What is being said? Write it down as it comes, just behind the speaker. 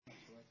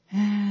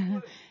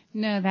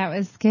No, that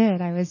was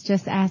good. I was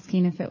just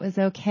asking if it was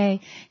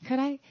okay. Could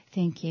I?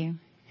 Thank you.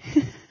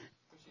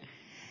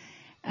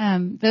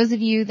 Those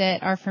of you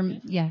that are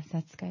yes,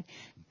 that's good.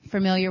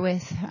 Familiar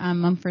with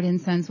Mumford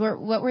and Sons.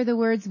 What were the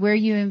words? Where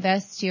you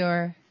invest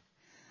your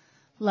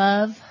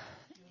love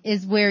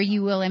is where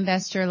you will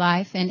invest your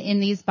life. And in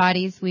these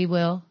bodies we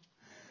will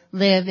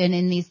live, and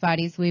in these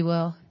bodies we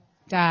will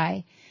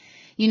die.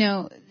 You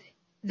know,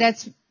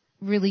 that's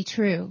really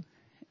true.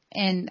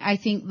 And I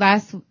think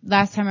last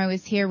time I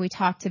was here, we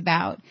talked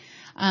about,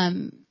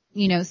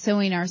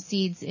 sowing our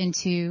seeds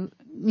into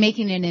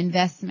making an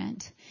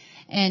investment.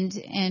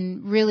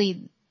 And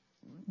really,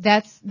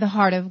 that's the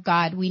heart of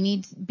God.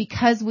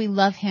 Because we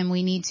love Him,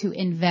 we need to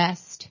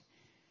invest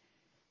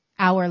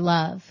our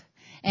love.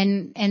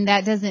 And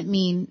that doesn't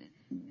mean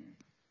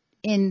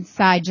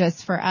inside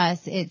just for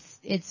us.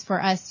 It's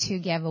for us to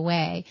give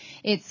away.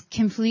 It's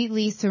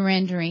completely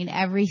surrendering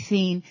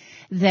everything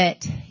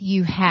that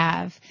you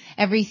have,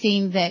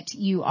 everything that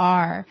you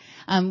are.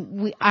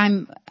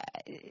 I'm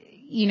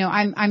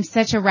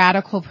such a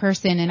radical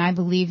person, and I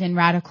believe in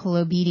radical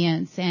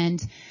obedience.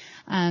 And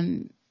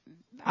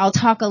I'll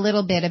talk a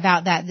little bit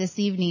about that this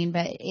evening,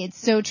 but it's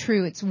so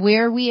true. It's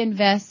where we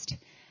invest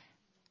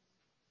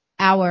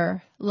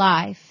our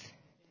life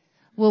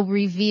will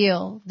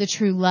reveal the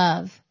true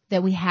love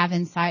that we have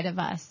inside of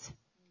us.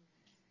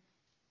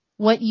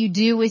 What you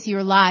do with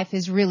your life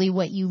is really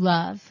what you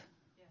love.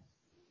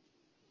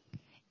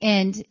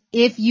 And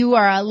if you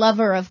are a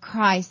lover of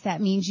Christ, that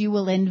means you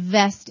will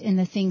invest in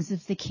the things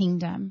of the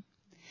kingdom.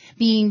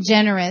 Being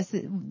generous,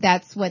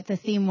 that's what the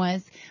theme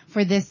was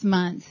for this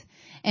month.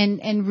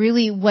 And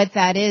really what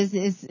that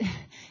is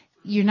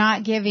you're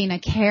not giving a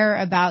care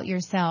about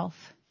yourself.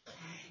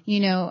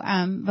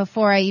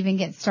 Before I even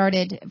get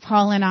started,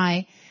 Paul and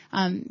I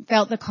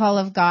felt the call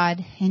of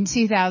God in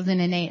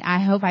 2008. I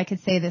hope I could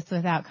say this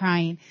without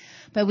crying.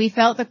 But we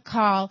felt the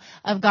call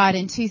of God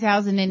in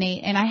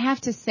 2008. And I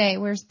have to say,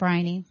 where's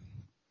Bryony?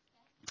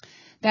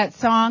 That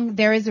song,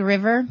 There Is a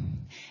River.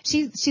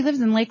 She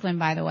lives in Lakeland,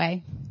 by the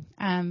way.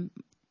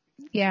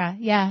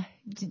 Yeah.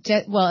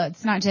 Well,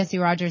 it's not Jesse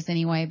Rogers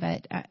anymore,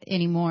 but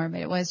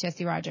it was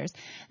Jesse Rogers.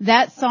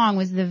 That song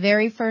was the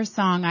very first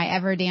song I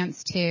ever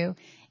danced to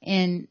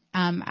in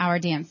our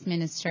dance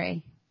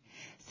ministry.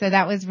 So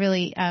that was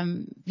really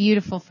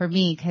beautiful for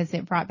me because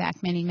it brought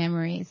back many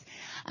memories.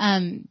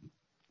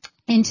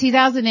 In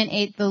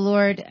 2008, the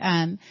Lord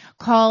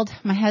called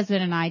my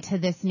husband and I to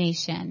this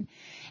nation.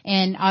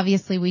 And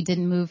obviously we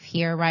didn't move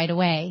here right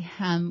away.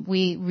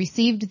 We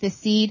received the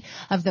seed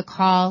of the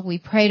call. We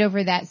prayed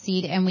over that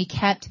seed, and we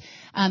kept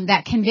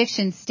that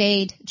conviction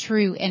stayed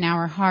true in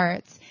our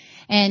hearts.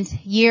 And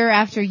year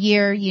after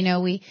year,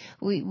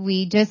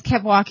 we just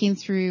kept walking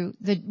through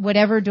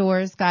whatever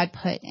doors God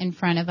put in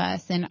front of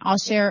us. And I'll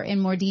share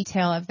in more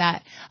detail of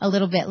that a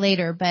little bit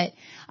later. But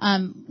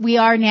we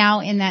are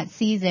now in that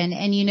season,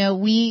 and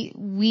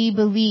we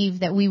believe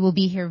that we will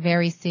be here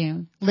very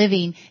soon,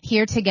 living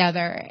here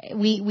together.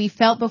 We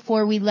felt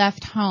before we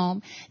left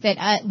home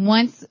that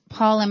once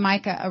Paul and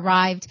Micah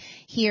arrived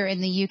here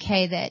in the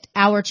UK, that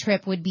our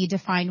trip would be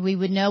defined. We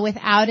would know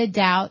without a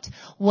doubt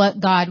what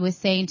God was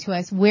saying to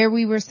us, where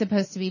we were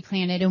supposed to be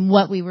planted, and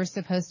what we were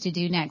supposed to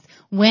do next.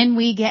 When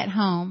we get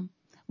home,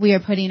 we are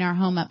putting our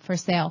home up for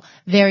sale.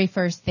 Very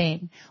first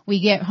thing. We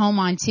get home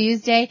on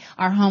Tuesday.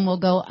 Our home will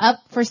go up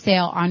for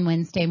sale on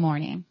Wednesday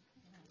morning.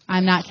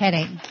 I'm not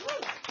kidding.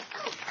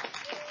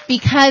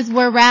 Because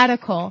we're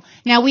radical.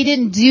 Now, we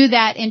didn't do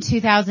that in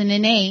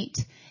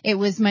 2008. It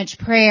was much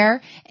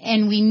prayer,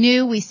 and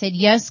we said,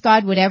 yes,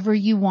 God, whatever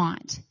you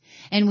want.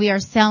 And we are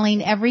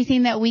selling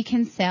everything that we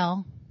can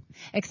sell,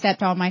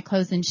 except all my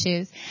clothes and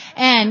shoes.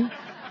 And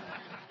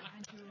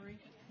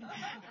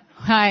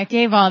I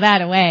gave all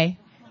that away.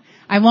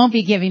 I won't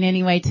be giving any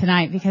away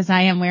tonight because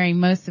I am wearing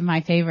most of my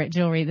favorite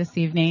jewelry this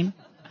evening.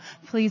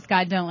 Please,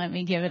 God, don't let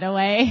me give it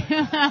away.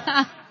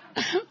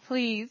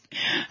 Please.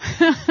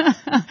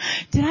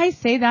 Did I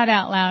say that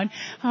out loud?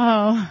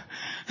 Oh.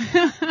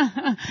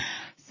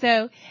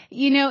 So,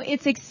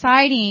 it's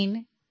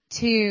exciting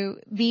to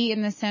be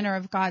in the center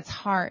of God's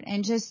heart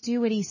and just do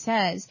what He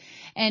says.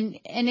 And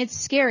it's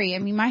scary. I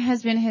mean, my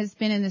husband has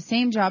been in the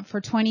same job for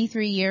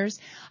 23 years.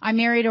 I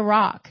married a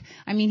rock.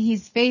 I mean,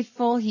 he's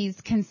faithful.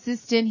 He's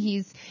consistent.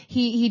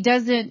 He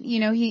doesn't,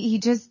 he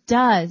just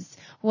does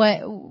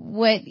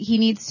what he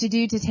needs to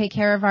do to take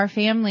care of our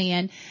family.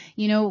 And,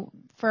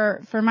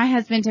 for my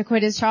husband to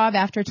quit his job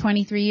after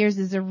 23 years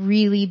is a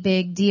really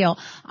big deal.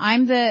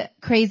 I'm the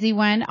crazy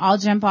one. I'll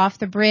jump off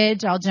the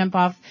bridge. I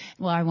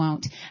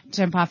won't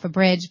jump off a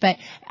bridge, but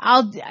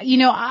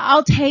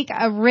I'll take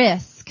a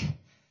risk.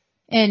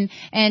 And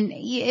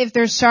if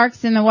there's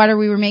sharks in the water,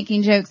 we were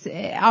making jokes.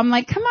 I'm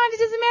like, come on, it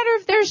doesn't matter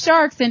if there's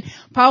sharks. And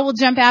Paul will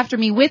jump after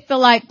me with the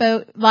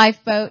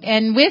lifeboat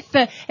and with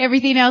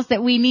everything else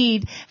that we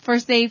need for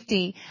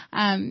safety.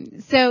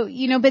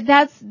 But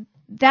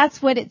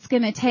that's what it's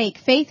going to take.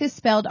 Faith is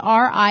spelled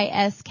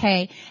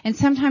RISK. And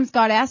sometimes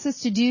God asks us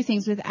to do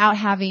things without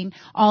having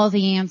all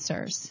the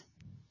answers.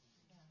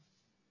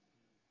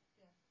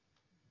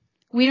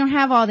 We don't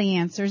have all the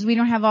answers. We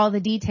don't have all the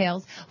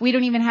details. We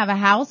don't even have a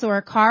house or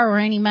a car or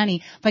any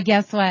money. But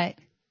guess what?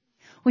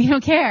 We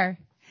don't care.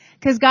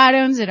 Because God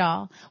owns it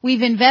all.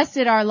 We've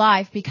invested our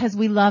life because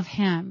we love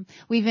Him.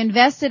 We've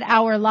invested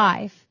our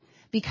life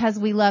because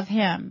we love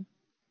Him.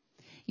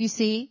 You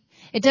see,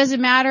 it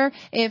doesn't matter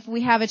if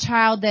we have a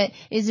child that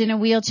is in a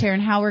wheelchair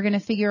and how we're going to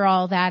figure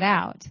all that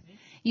out.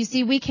 You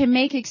see, we can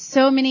make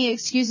so many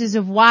excuses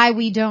of why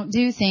we don't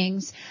do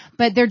things,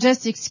 but they're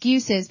just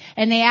excuses,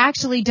 and they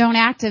actually don't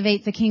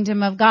activate the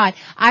kingdom of God.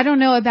 I don't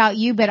know about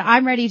you, but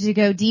I'm ready to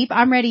go deep.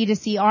 I'm ready to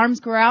see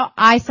arms grow out,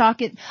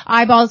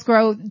 eyeballs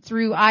grow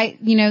through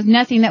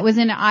nothing that was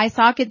in an eye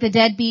socket, the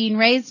dead being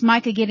raised,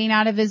 Micah getting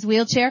out of his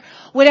wheelchair,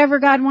 whatever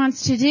God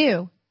wants to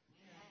do.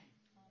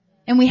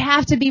 And we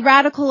have to be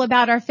radical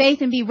about our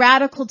faith and be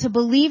radical to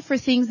believe for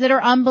things that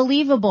are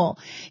unbelievable.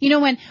 You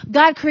know, when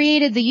God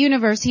created the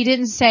universe, He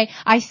didn't say,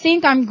 I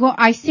think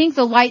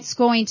the light's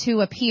going to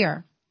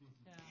appear.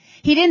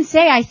 He didn't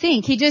say, I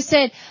think. He just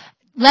said,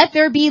 let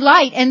there be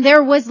light, and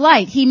there was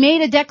light. He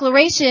made a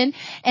declaration,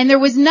 and there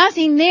was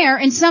nothing there,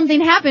 and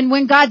something happened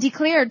when God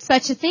declared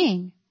such a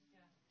thing.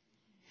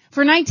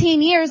 For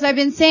 19 years, I've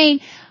been saying,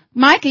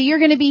 Micah, you're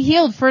going to be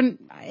healed for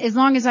as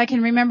long as I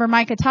can remember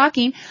Micah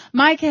talking.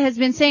 Micah has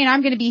been saying,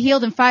 I'm going to be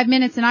healed in 5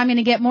 minutes and I'm going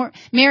to get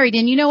married.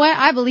 And you know what?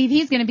 I believe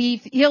he's going to be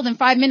healed in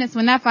 5 minutes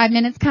when that 5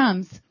 minutes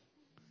comes.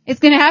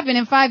 It's going to happen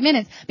in 5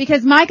 minutes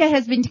because Micah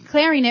has been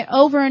declaring it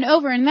over and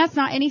over, and that's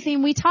not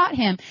anything we taught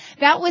him.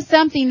 That was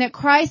something that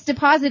Christ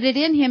deposited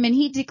in him, and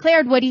he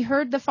declared what he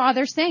heard the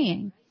Father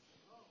saying.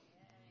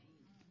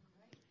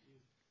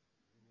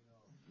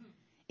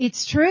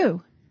 It's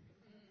true.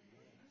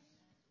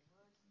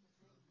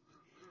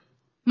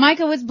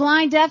 Micah was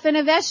blind, deaf, and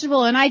a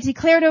vegetable, and I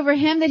declared over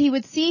him that he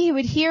would see, he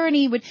would hear, and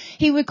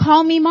he would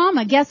call me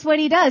mama. Guess what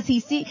he does? He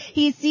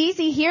sees,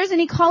 he hears, and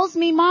he calls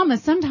me mama,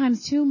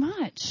 sometimes too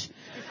much.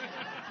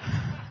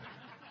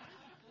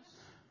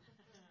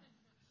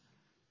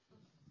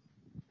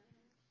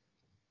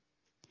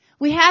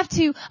 We have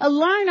to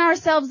align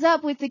ourselves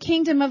up with the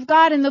kingdom of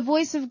God and the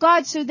voice of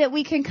God so that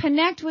we can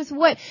connect with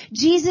what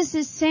Jesus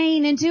is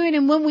saying and doing.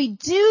 And when we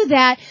do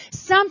that,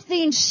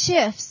 something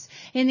shifts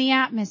in the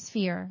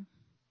atmosphere.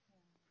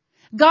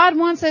 God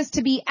wants us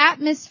to be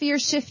atmosphere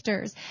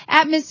shifters,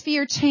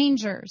 atmosphere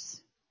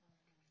changers.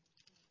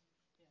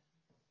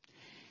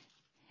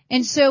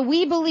 And so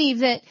we believe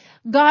that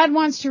God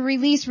wants to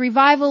release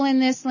revival in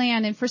this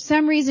land. And for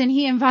some reason,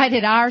 He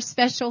invited our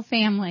special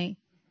family.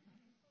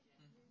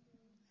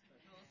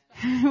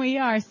 We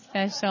are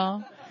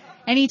special.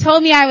 And He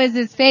told me I was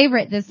His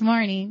favorite this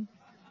morning.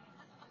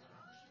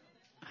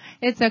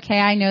 It's okay.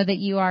 I know that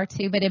you are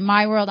too. But in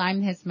my world,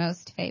 I'm His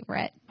most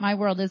favorite. My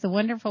world is a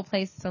wonderful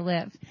place to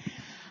live.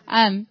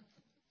 I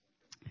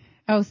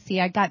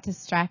got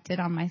distracted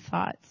on my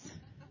thoughts.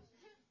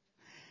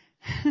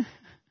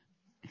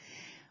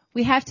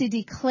 We have to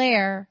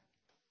declare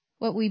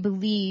what we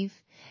believe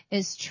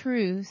is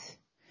truth,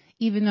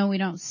 even though we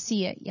don't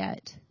see it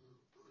yet.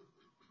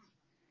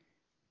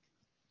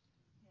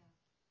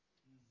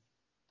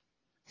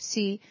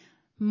 See,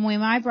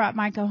 when I brought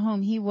Micah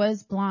home, he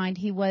was blind,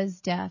 he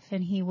was deaf,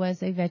 and he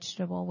was a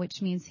vegetable,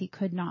 which means he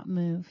could not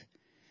move.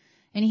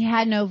 And he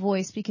had no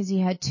voice because he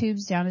had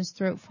tubes down his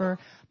throat for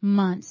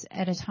months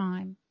at a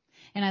time.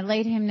 And I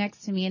laid him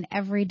next to me, and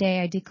every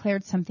day I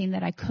declared something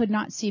that I could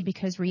not see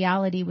because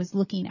reality was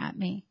looking at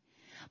me.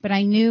 But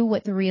I knew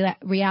what the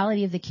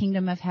reality of the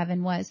kingdom of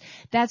heaven was.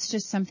 That's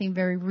just something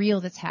very real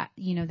that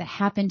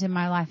happened in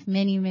my life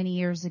many, many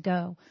years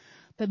ago.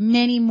 But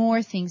many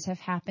more things have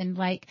happened.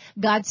 Like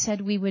God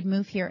said we would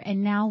move here,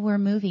 and now we're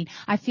moving.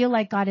 I feel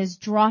like God has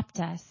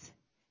dropped us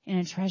in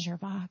a treasure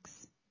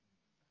box.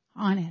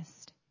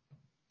 Honest.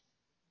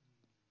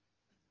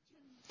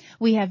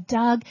 We have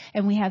dug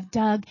and we have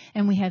dug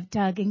and we have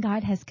dug, and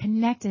God has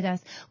connected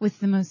us with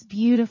the most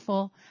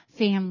beautiful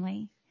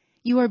family.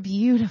 You are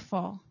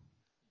beautiful.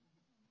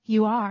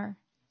 You are.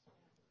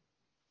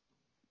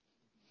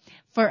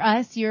 For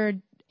us, you're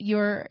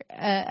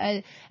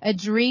a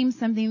dream,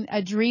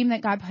 a dream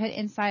that God put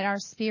inside our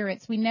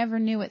spirits. We never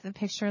knew what the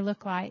picture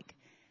looked like.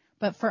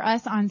 But for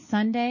us on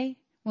Sunday,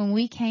 when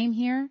we came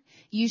here,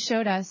 you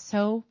showed us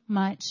so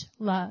much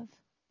love.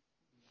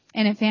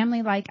 And a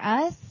family like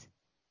us,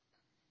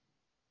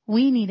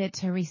 we needed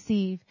to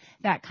receive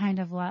that kind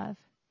of love.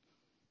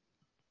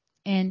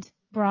 And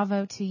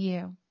bravo to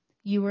you.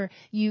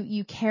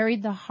 You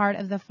carried the heart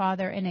of the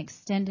Father and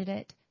extended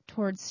it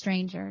towards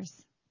strangers.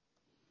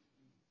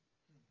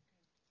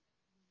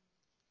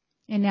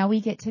 And now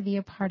we get to be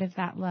a part of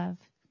that love.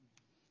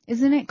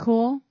 Isn't it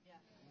cool?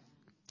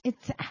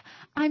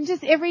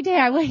 Every day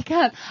I wake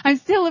up, I'm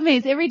still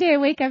amazed. Every day I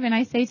wake up and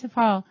I say to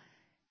Paul,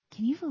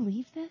 can you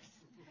believe this?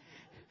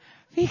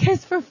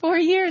 Because for 4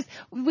 years,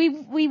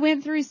 we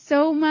went through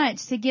so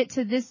much to get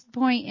to this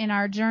point in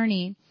our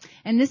journey.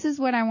 And this is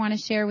what I want to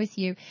share with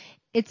you.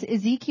 It's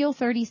Ezekiel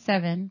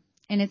 37,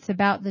 and it's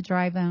about the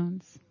dry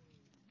bones.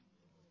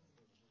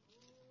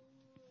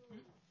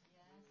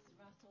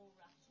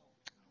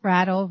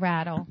 Rattle,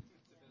 rattle.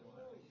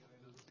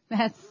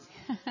 That's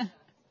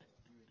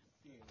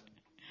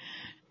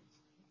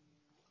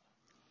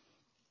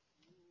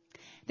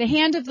The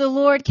hand of the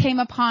Lord came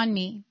upon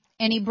me,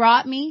 and he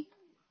brought me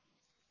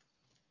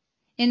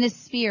in the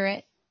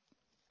spirit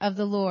of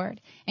the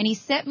Lord. And he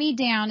set me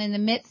down in the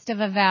midst of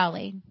a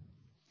valley,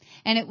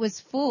 and it was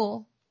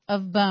full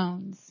of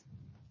bones.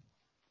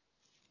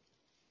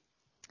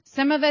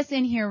 Some of us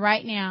in here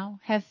right now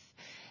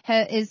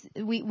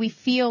we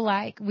feel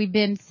like we've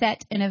been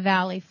set in a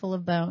valley full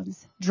of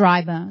bones,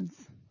 dry bones.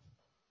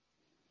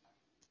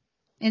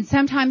 And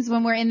sometimes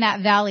when we're in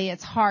that valley,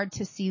 it's hard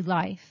to see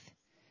life.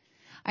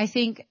 I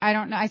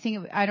don't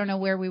know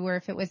where we were,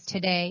 if it was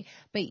today,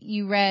 but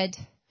you read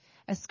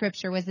a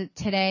scripture. Was it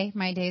today?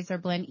 My days are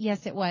blended.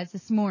 Yes, it was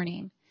this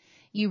morning.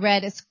 You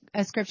read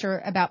a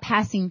scripture about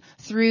passing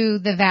through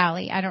the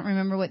valley. I don't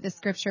remember what the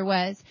scripture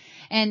was.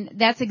 And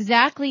that's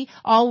exactly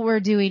all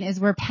we're doing, is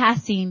we're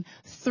passing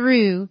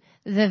through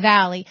the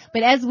valley.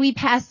 But as we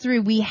pass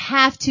through, we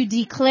have to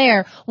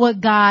declare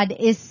what God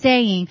is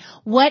saying.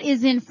 What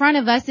is in front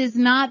of us is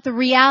not the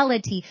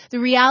reality. The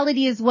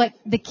reality is what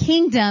the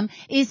kingdom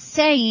is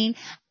saying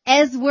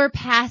as we're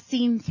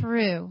passing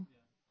through.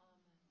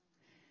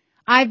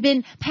 I've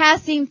been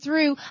passing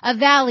through a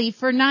valley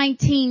for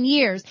 19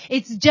 years.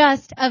 It's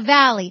just a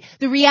valley.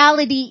 The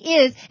reality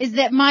is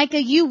that,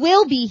 Micah, you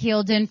will be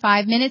healed in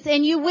 5 minutes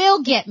and you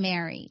will get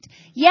married.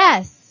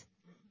 Yes.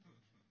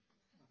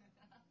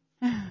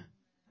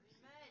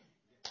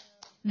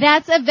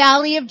 That's a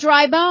valley of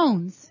dry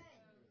bones.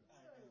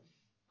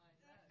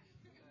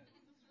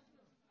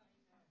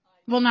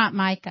 Well, not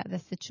Micah, the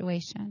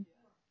situation.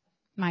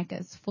 Micah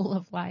is full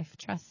of life,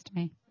 trust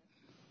me.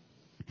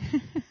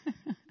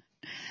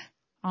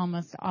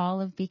 Almost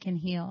all of Beacon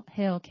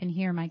Hill can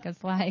hear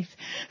Micah's life.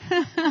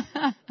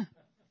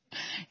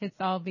 It's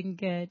all been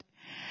good.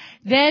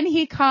 Then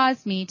he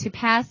caused me to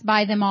pass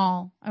by them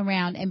all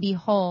around, and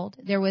behold,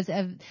 there were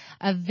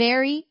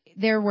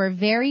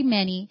very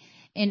many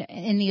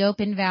in the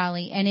open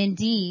valley, and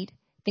indeed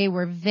they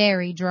were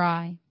very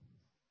dry.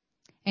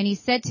 And he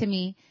said to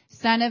me,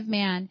 Son of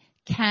man,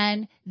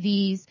 can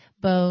these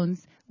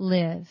bones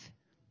live?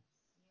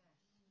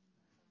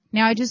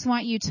 Now I just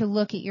want you to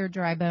look at your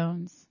dry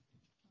bones.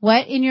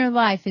 What in your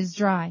life is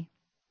dry?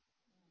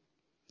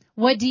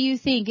 What do you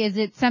think? Is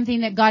it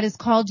something that God has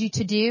called you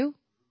to do?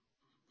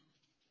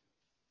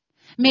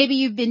 Maybe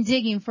you've been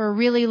digging for a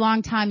really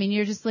long time and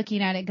you're just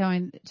looking at it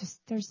going,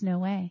 there's no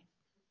way.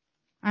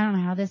 I don't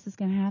know how this is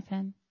going to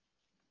happen.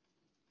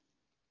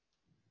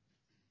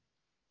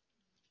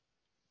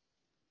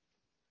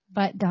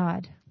 But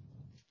God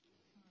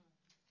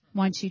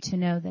wants you to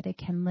know that it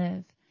can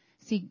live.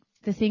 See,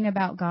 the thing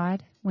about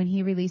God, when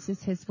he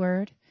releases his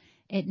word,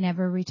 it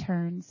never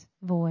returns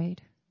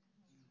void.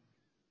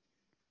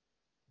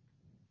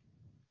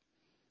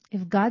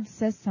 If God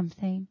says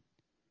something,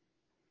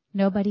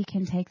 nobody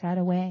can take that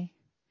away,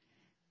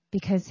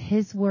 because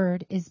his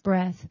word is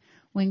breath.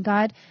 When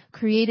God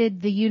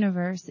created the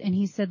universe and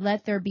he said,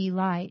 let there be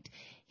light,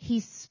 he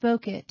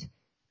spoke it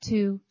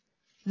to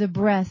the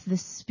breath, the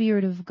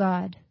Spirit of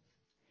God,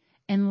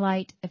 and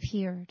light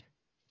appeared.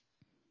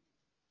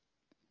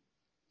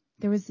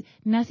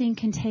 Nothing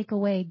can take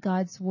away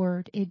God's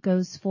word. It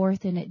goes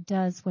forth and it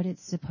does what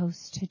it's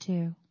supposed to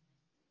do.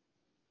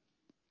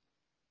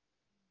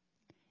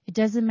 It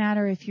doesn't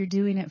matter if you're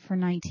doing it for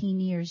 19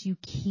 years. You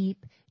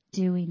keep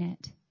doing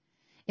it.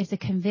 If the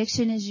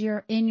conviction is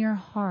in your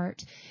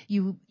heart,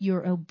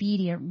 you're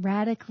obedient,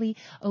 radically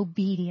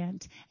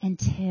obedient,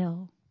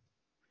 until.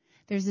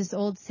 There's this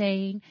old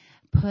saying,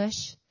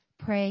 push,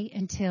 pray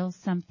until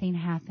something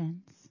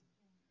happens.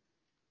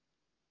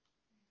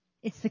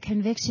 It's the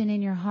conviction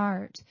in your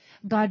heart.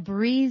 God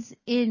breathes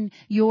in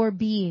your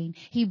being.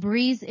 He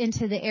breathes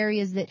into the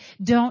areas that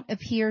don't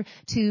appear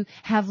to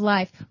have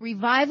life.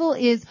 Revival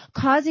is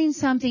causing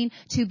something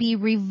to be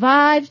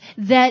revived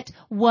that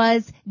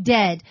was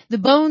dead. The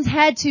bones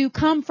had to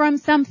come from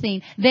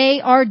something. They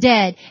are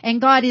dead.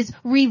 And God is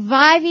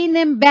reviving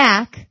them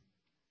back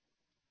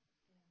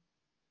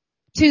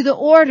to the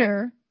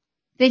order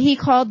that he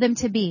called them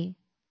to be.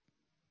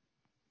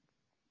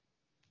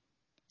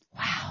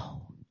 Wow.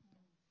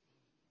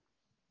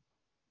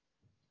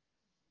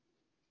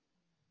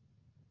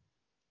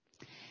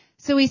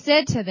 So he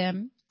said to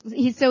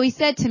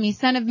me,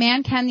 Son of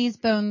man, can these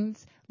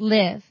bones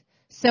live?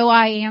 So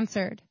I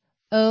answered,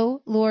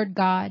 O Lord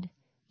God,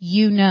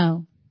 you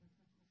know.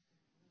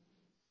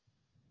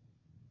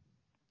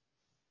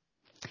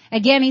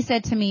 Again he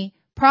said to me,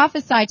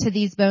 prophesy to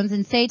these bones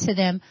and say to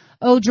them,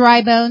 O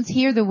dry bones,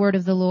 hear the word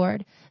of the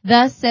Lord.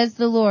 Thus says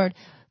the Lord,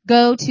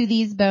 go to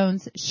these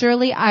bones.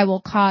 Surely I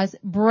will cause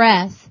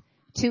breath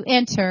to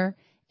enter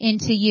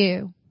into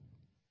you,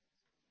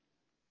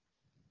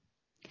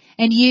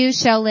 and you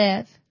shall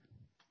live.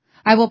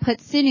 I will put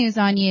sinews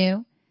on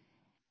you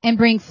and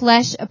bring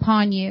flesh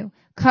upon you,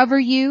 cover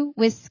you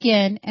with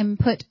skin and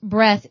put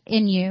breath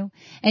in you,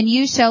 and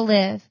you shall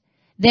live.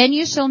 Then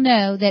you shall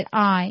know that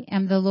I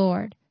am the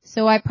Lord.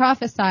 So I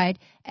prophesied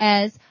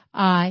as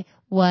I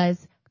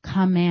was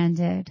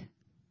commanded.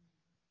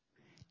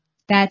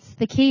 That's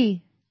the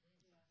key.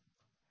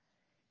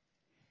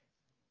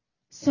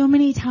 So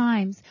many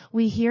times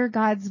we hear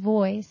God's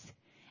voice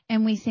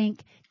And we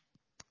think,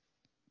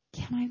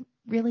 can I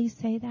really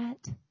say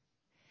that?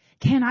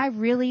 Can I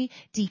really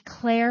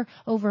declare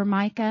over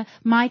Micah,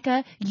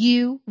 Micah,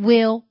 you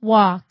will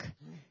walk.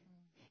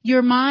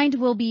 Your mind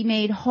will be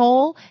made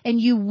whole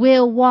and you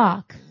will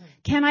walk.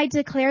 Can I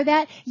declare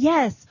that?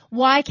 Yes.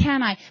 Why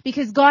can't I?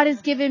 Because God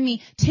has given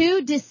me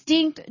 2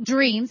 distinct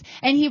dreams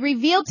and He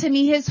revealed to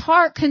me His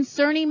heart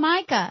concerning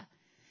Micah.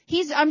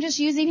 I'm just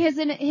using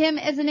him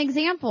as an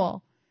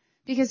example.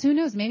 Because who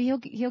knows? Maybe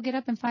he'll get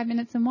up in 5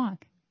 minutes and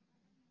walk.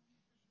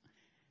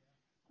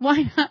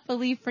 Why not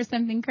believe for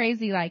something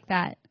crazy like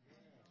that?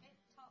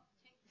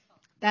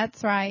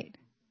 That's right.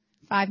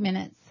 5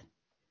 minutes.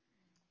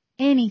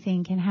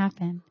 Anything can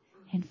happen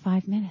in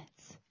 5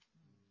 minutes.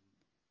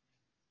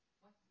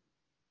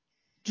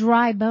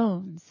 Dry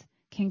bones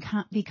can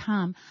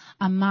become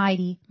a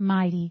mighty,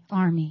 mighty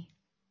army.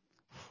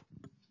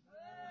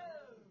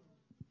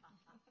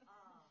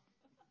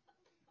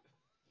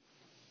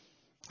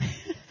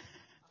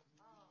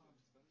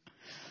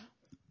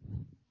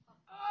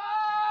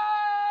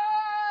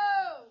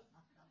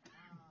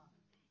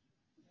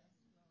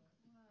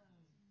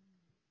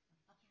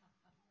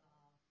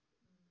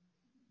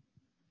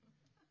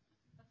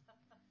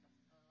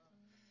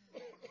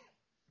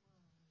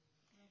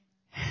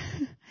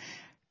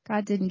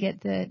 God didn't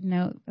get the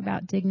note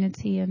about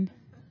dignity, and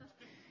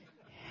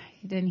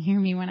He didn't hear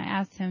me when I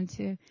asked Him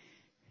to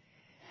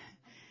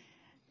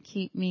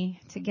keep me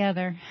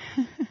together.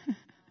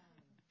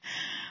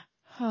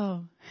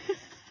 Oh.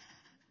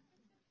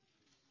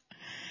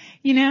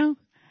 You know,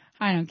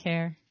 I don't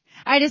care.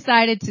 I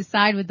decided to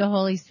side with the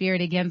Holy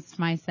Spirit against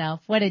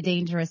myself. What a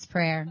dangerous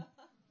prayer.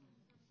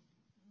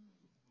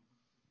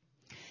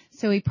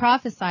 So he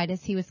prophesied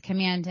as he was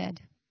commanded.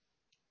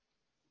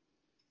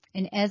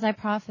 And as I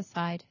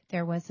prophesied,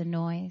 there was a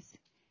noise.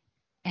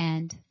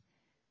 And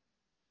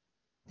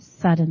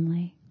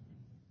suddenly,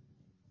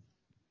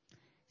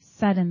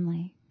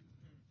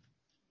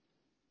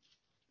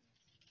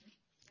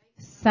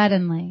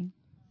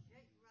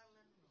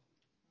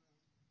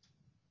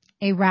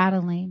 a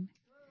rattling,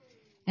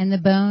 and the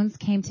bones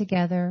came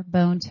together,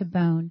 bone to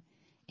bone.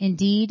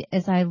 Indeed,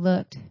 as I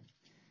looked,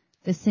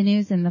 the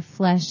sinews and the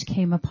flesh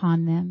came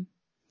upon them,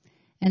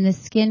 and the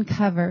skin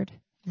covered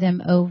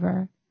them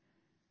over,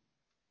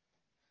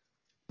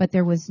 but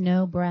there was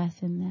no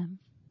breath in them.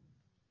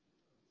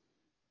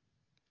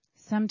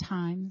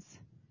 Sometimes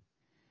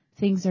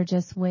things are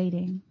just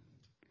waiting.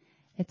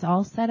 It's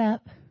all set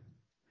up.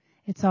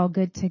 It's all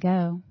good to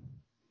go.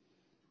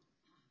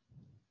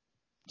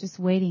 Just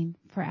waiting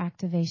for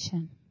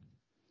activation.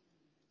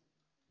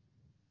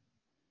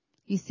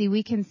 You see,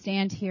 we can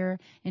stand here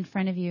in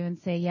front of you and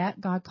say, yeah,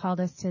 God called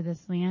us to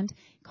this land.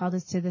 Called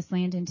us to this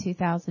land in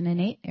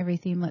 2008.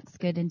 Everything looks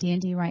good and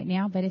dandy right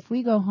now. But if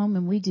we go home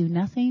and we do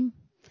nothing,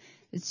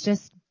 it's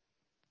just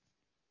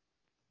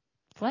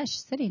flesh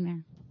sitting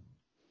there.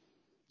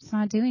 It's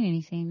not doing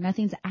anything.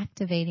 Nothing's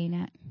activating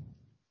it.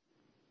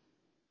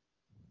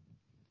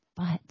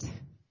 But it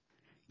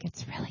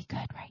gets really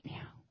good right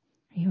now.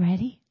 Are you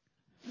ready?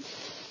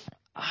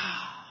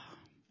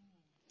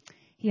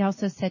 He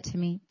also said to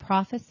me,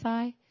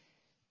 prophesy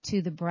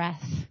to the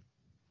breath,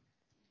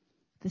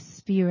 the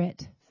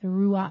spirit, the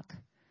ruach,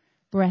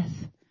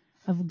 breath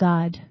of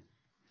God,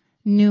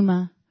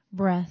 pneuma,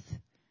 breath,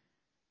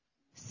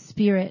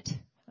 spirit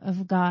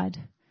of God,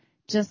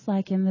 just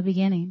like in the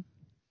beginning.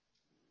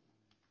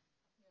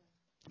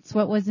 It's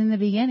what was in the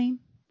beginning.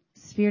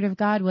 Spirit of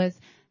God was,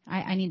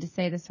 I need to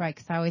say this right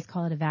because I always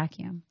call it a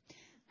vacuum.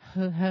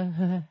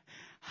 Hoovering.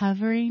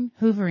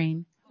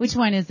 Which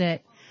one is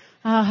it?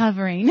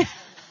 Hovering.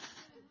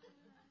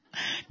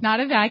 Not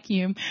a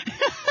vacuum.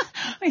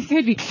 It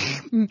could be.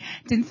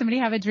 Didn't somebody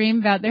have a dream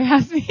about their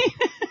house being?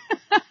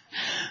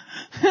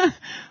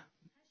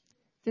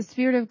 The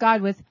Spirit of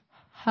God was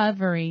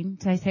hovering.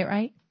 Did I say it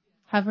right?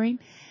 Hovering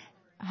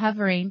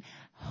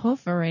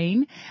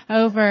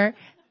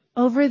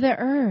over the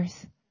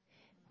earth.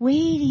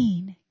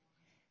 Waiting.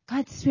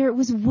 God's Spirit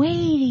was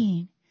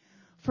waiting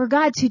for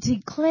God to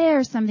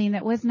declare something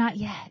that was not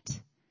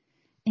yet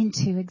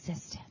into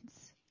existence.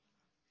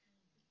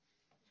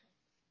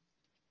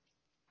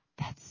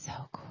 That's so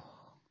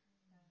cool.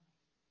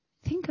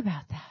 Think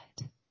about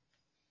that.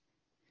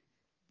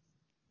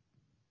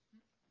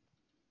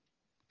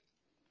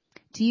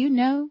 Do you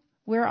know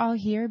we're all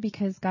here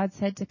because God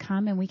said to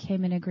come and we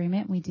came in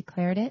agreement and we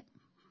declared it?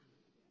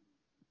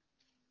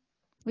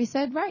 We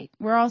said, right,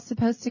 we're all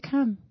supposed to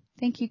come.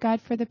 Thank you, God,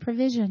 for the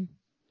provision.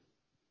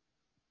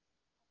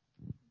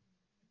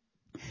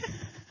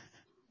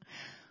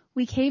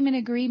 We came in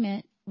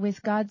agreement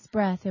with God's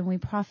breath and we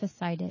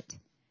prophesied it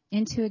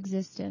into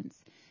existence.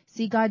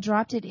 See, God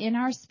dropped it in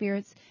our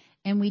spirits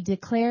and we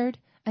declared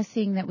a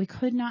thing that we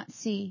could not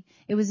see.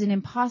 It was an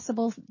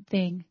impossible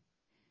thing.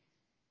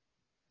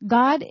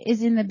 God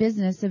is in the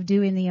business of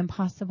doing the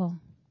impossible.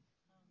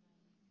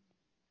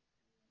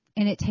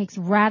 And it takes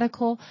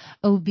radical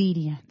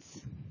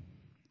obedience.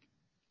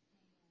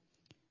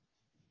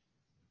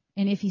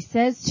 And if He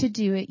says to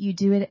do it, you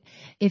do it.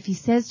 If He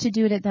says to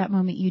do it at that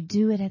moment, you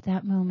do it at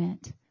that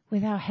moment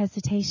without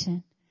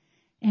hesitation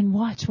and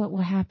watch what will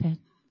happen.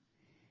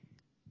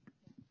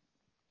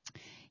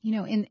 You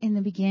know, in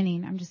the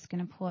beginning, I'm just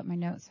going to pull up my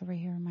notes over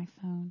here on my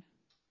phone.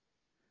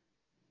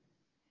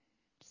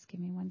 Just give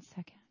me 1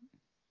 second.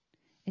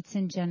 It's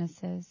in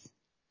Genesis.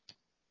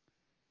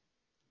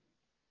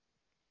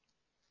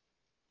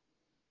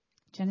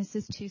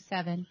 Genesis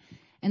 2:7.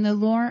 And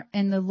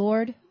the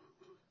Lord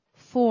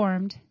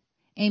formed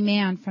a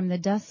man from the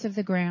dust of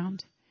the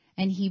ground,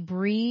 and he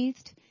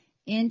breathed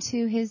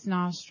into his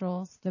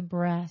nostrils the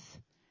breath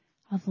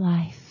of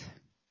life.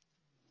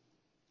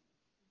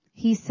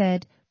 He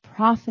said,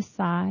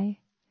 prophesy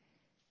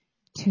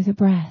to the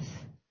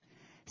breath.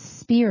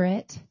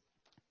 Spirit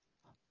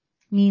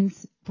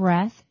means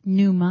breath,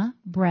 pneuma,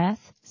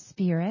 breath,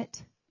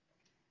 spirit.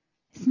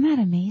 Isn't that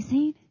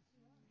amazing?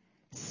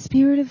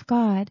 Spirit of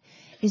God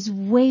is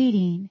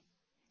waiting,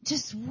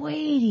 just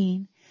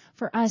waiting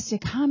for us to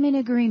come in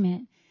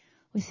agreement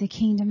with the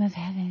kingdom of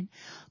heaven,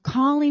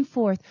 calling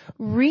forth,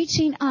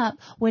 reaching up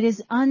what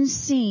is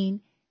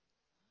unseen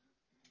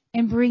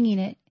and bringing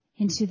it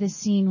into the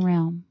seen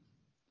realm.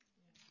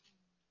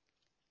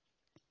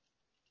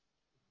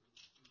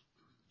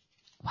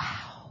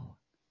 Wow.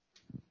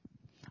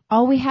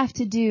 All we have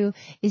to do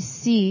is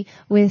see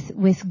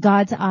with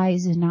God's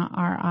eyes and not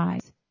our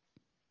eyes.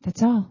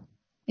 That's all.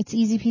 It's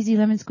easy peasy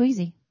lemon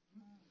squeezy.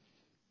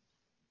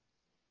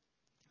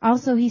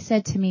 Also he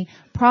said to me,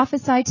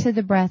 prophesy to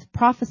the breath,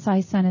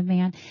 prophesy, son of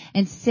man,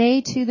 and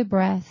say to the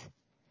breath,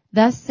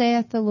 thus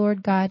saith the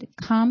Lord God,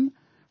 come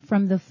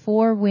from the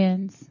four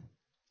winds.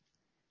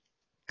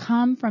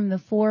 Come from the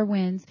four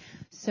winds.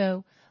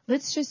 So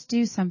let's just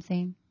do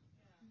something,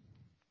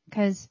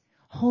 because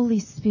Holy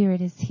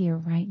Spirit is here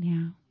right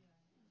now.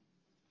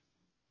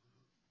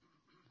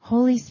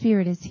 Holy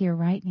Spirit is here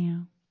right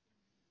now.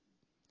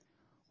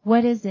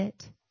 What is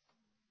it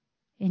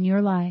in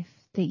your life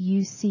that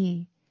you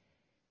see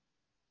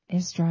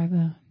as dry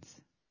bones?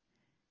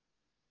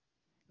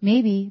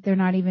 Maybe they're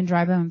not even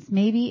dry bones.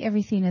 Maybe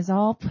everything is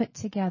all put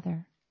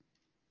together,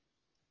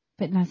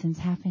 but nothing's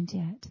happened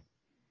yet.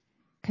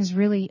 Because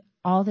really,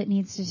 all that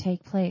needs to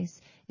take place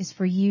is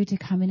for you to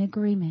come in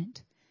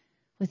agreement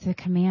with the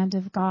command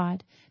of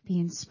God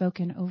being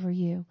spoken over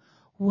you.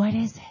 What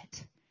is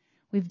it?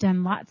 We've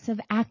done lots of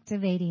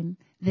activating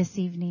this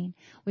evening.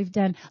 We've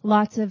done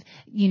lots of,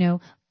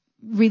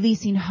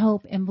 releasing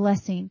hope and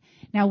blessing.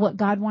 Now what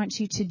God wants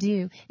you to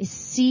do is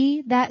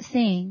see that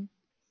thing,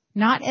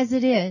 not as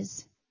it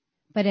is,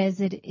 but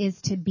as it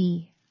is to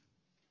be.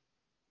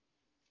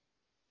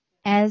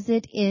 As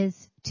it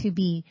is to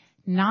be.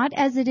 Not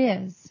as it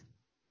is,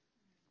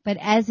 but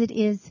as it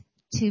is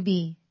to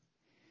be.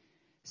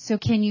 So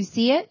can you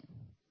see it?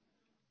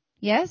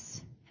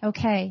 Yes?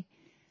 Okay.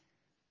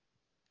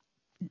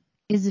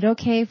 Is it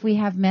okay if we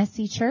have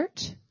messy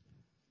church?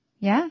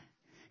 Yeah?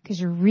 Because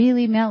you're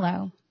really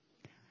mellow.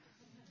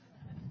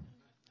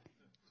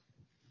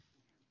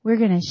 We're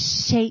going to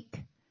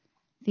shake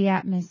the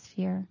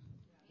atmosphere.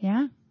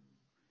 Yeah?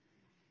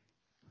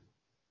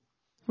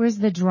 Where's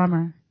the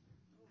drummer?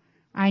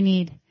 I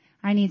need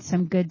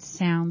some good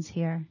sounds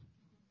here.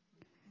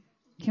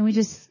 Can we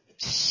just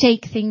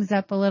shake things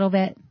up a little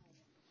bit?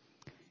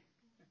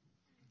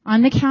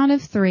 On the count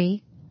of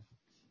 3.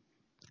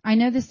 I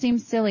know this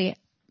seems silly.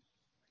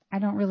 I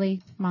don't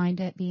really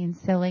mind it being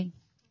silly.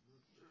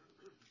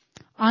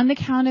 On the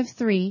count of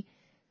 3,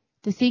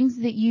 the things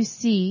that you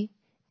see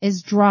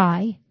as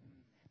dry,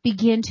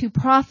 begin to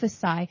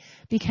prophesy.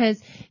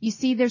 Because you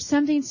see, there's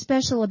something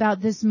special about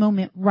this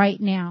moment right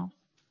now.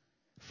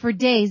 For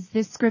days,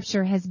 this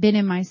scripture has been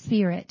in my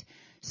spirit.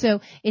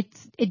 So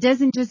it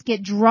doesn't just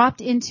get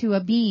dropped into a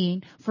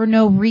being for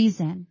no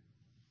reason.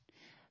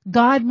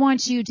 God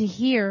wants you to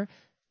hear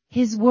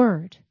His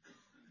word.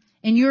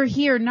 And you're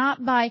here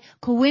not by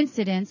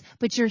coincidence,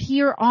 but you're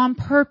here on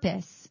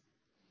purpose.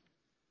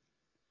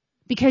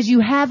 Because you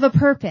have a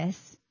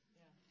purpose.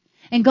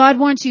 And God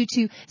wants you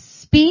to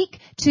speak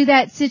to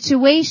that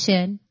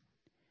situation,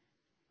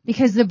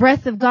 because the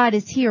breath of God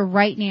is here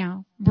right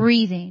now,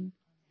 breathing.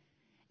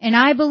 And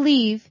I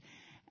believe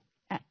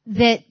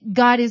that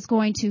God is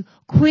going to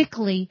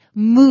quickly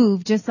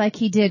move just like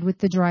He did with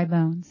the dry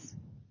bones.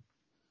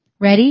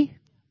 Ready?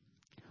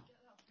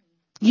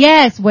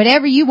 Yes,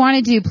 whatever you want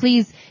to do,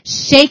 please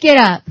shake it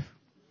up.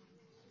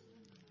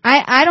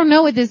 I don't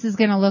know what this is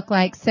going to look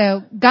like,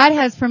 so God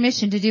has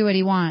permission to do what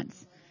He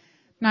wants.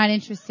 Not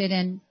interested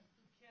in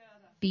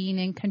being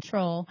in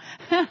control.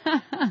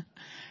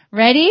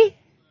 Ready?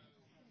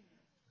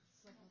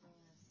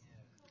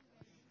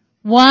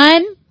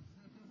 1,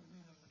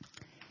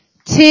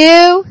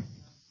 2,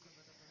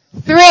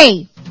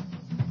 3.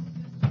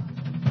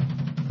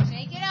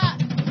 Shake it up.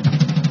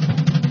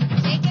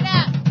 Shake it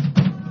up.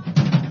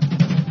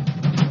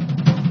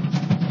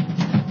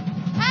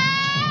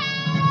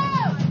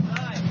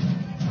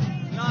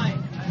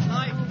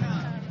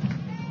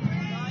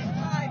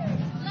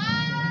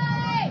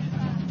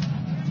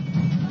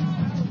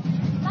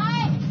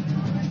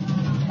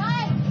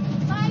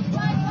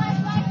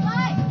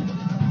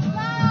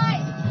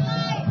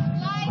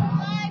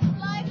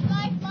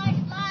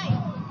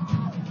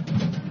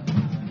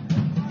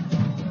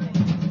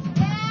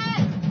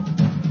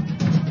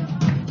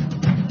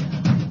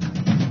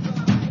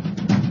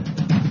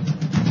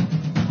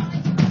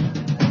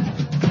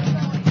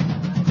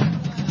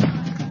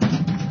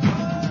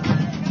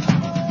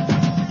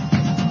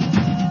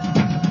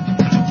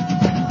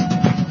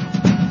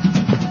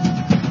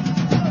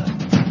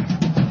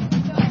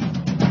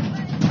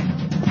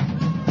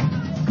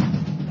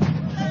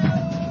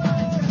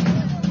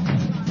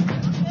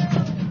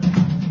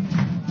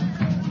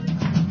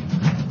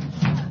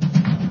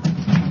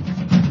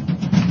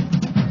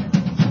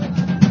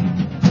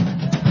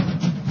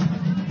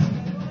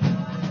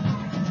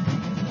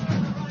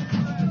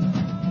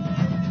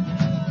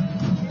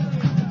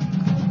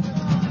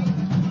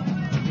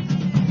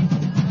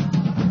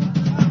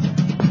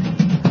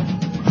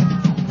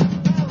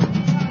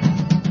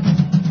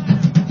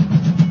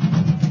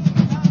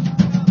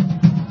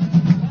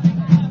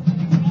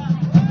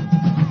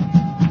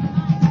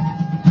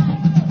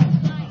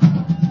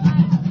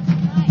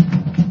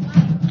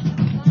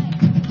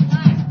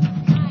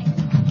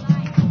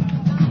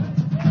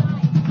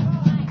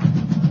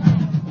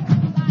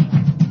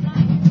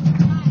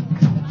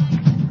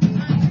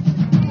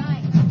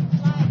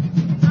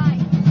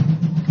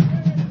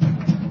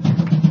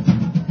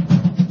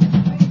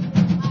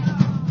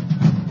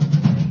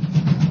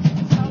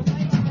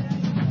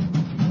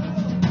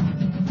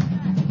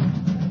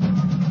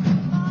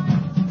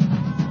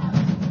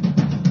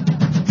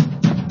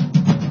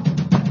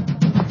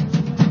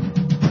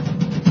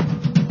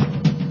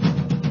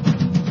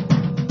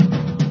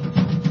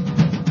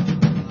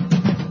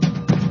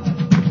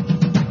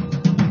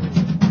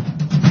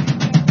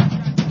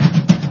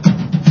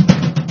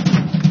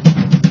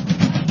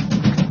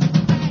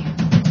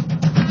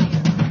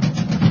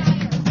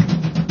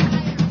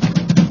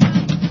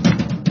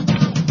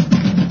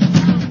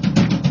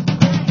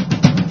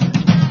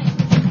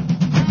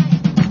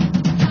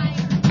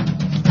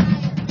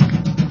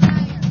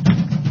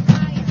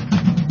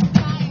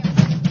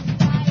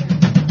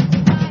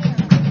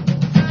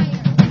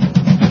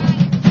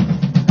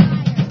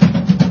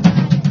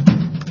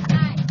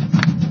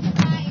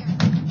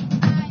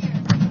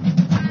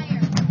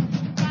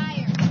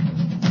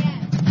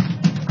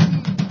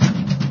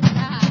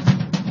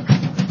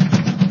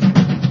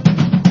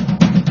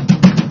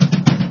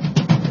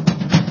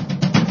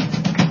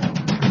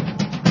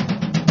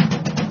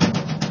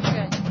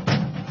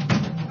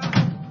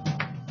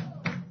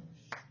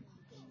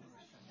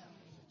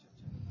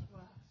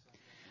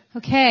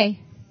 Okay.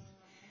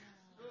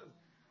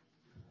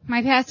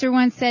 My pastor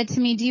once said to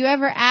me, do you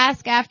ever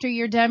ask after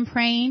you're done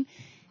praying?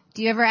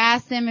 Do you ever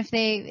ask them if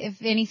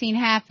anything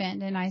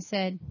happened? And I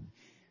said,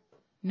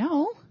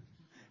 no.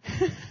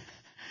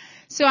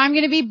 So I'm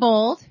going to be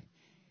bold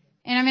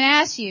and I'm going to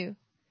ask you,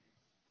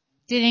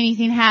 did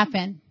anything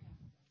happen?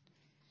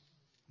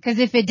 Because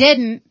if it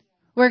didn't,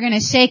 we're going to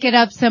shake it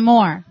up some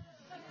more.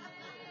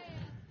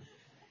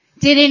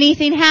 Did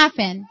anything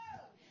happen?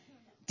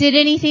 Did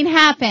anything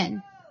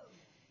happen?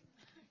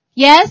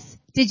 Yes?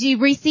 Did you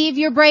receive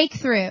your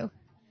breakthrough?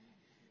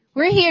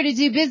 We're here to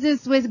do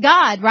business with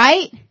God,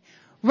 right?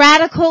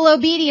 Radical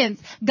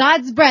obedience.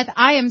 God's breath.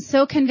 I am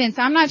so convinced.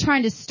 I'm not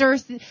trying to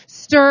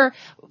stir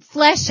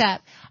flesh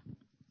up.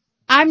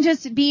 I'm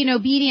just being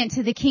obedient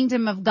to the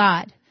kingdom of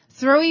God.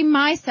 Throwing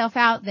myself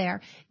out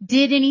there.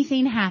 Did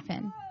anything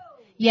happen?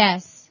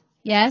 Yes.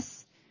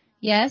 Yes.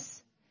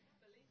 Yes.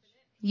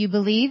 You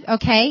believe?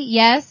 Okay.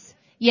 Yes.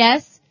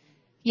 Yes.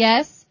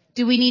 Yes.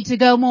 Do we need to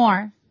go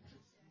more?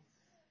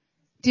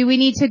 Do we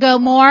need to go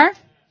more?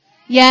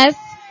 Yes.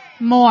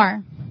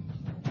 More.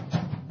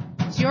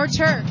 It's your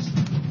church.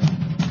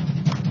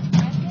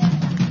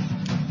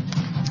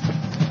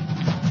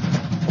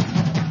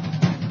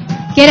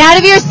 Get out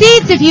of your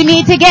seats if you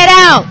need to get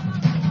out.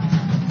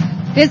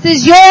 This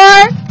is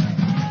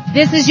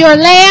your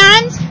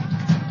land.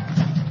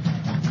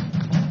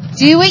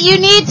 Do what you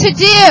need to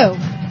do.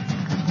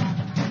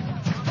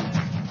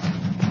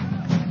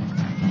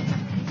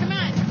 Come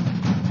on.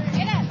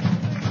 Get up.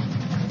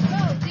 Go.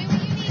 Do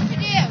what you need to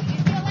do. You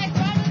feel like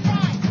running,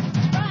 run.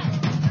 Run.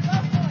 Go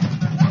for it.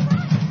 Go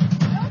run.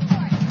 Go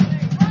for it.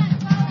 Run.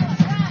 Follow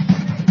it. Run.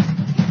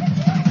 You can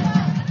do it. Go.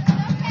 It's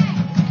okay.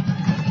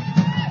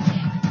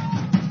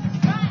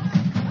 Run.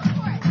 Go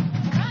for it.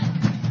 Run.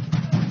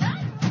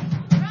 Run.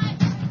 Run.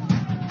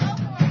 Go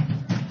for it.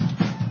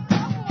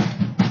 Go for it.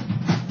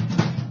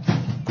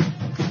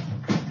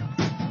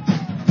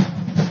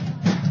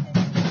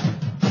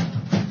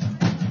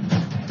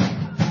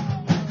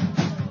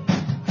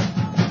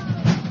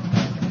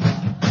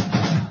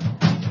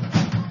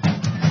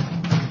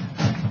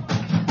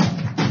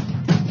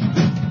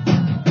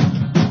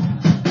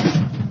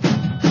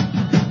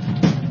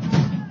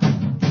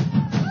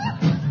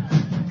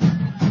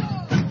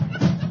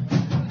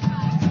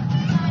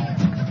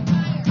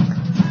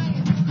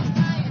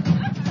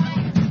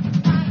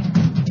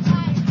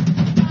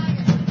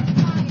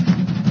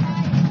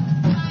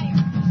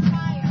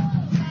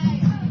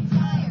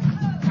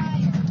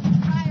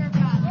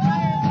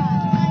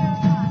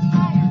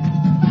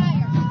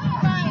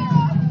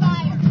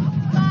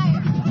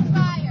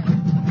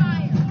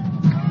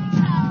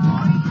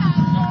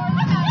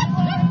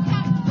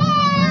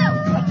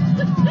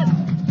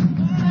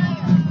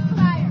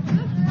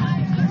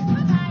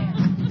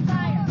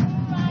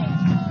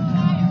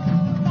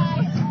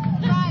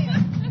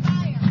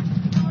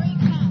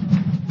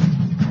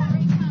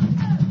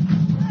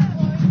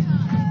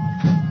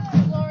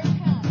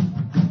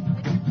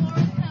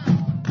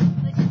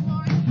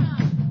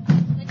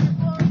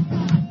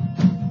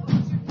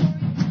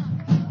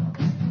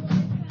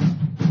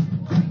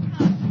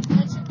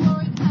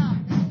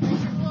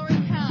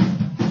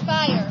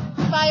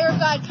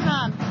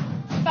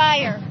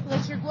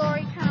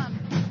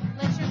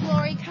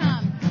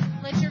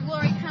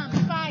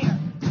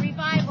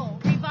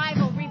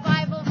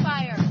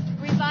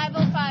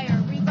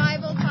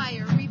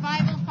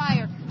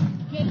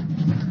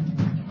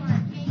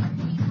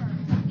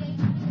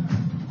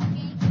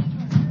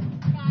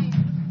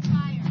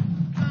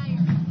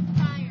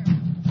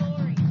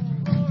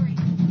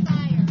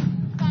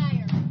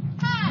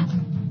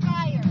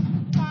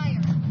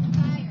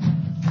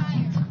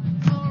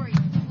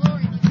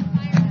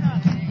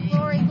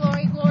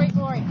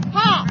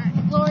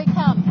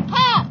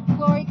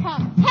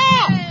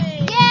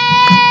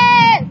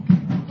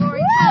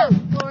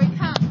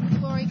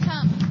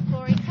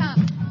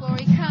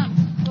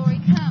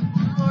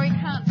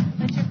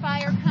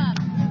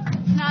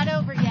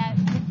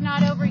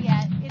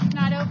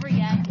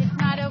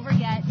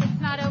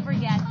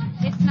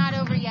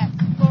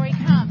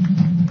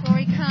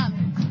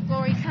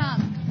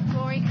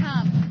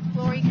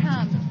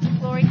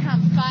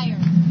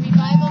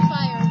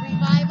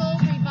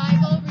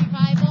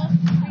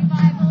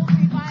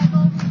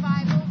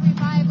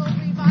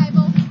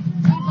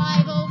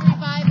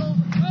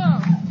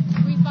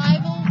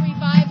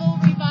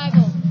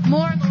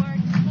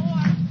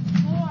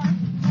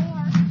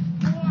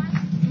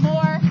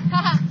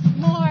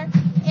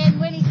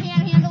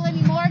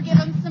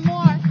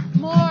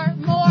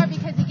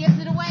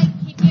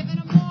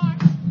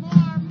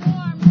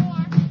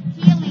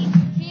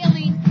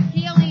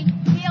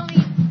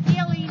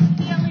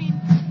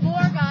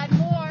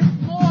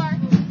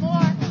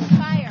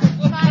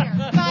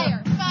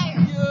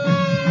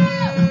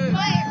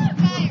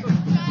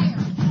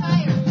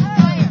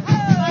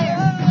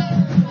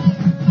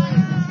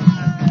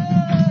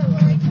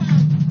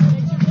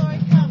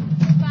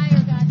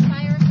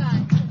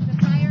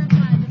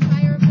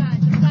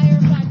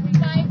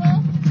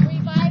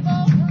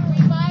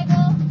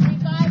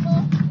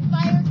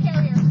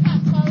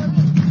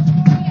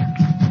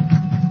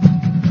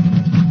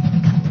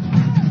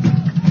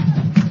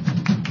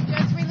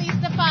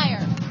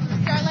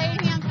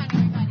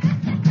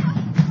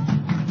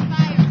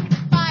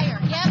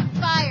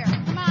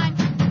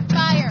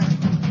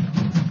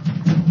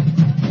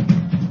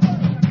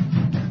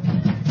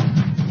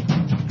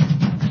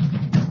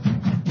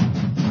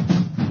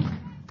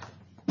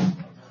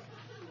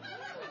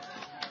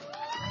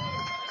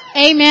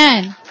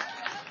 Amen.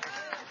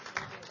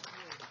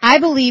 I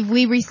believe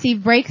we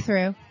receive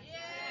breakthrough.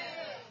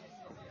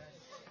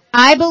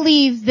 I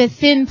believe the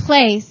thin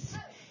place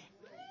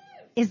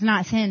is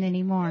not thin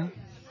anymore.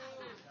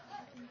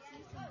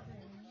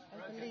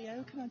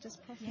 Leo, can I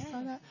just prophesy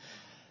that?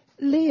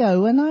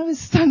 Leo, when I was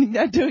standing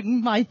there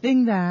doing my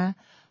thing there,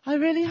 I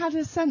really had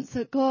a sense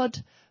that God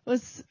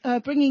was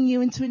bringing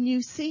you into a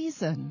new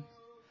season,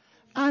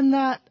 and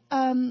that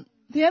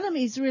the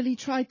enemy's really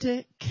tried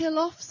to kill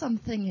off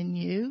something in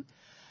you,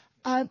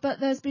 but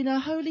there's been a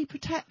holy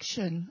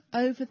protection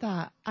over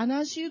that. And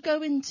as you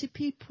go into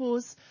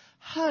people's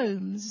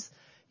homes,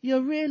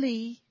 you're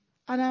really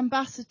an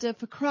ambassador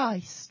for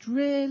Christ,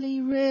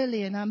 really,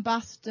 really an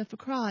ambassador for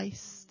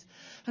Christ.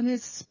 And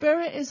His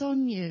Spirit is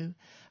on you,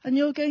 and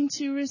you're going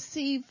to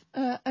receive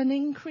an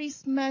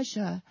increased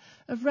measure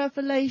of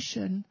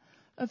revelation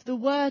of the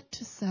word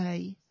to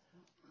say,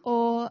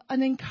 or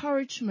an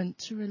encouragement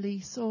to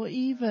release, or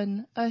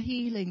even a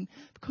healing.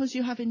 Because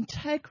you have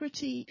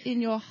integrity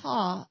in your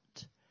heart,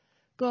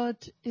 God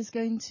is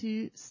going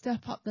to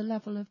step up the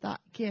level of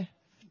that gift.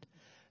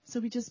 So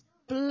we just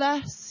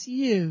bless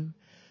you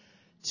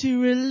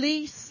to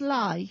release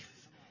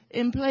life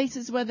in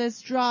places where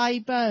there's dry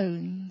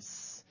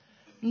bones,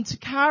 and to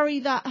carry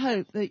that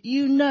hope that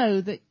you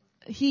know that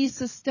He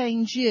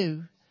sustains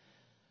you.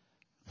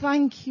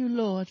 Thank you,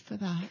 Lord, for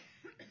that.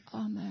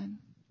 Amen.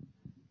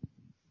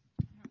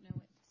 I don't know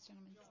what this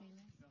gentleman's name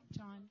is.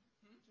 John.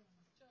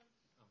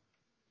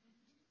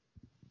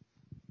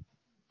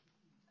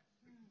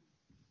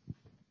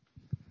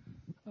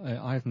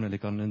 I haven't really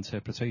got an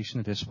interpretation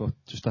of this, but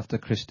just after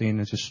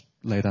Kristina just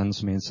laid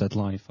hands on me and said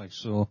life, I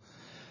saw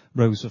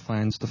rows of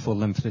fines, the full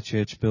length of the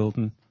church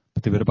building,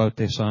 but they were about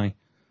this high,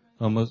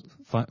 almost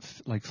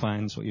like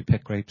fines what you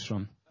pick grapes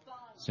from.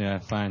 So yeah,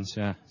 fines,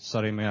 yeah.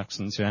 Sorry, my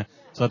accents, yeah.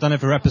 So I don't know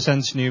if it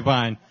represents new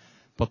wine,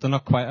 but they're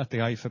not quite at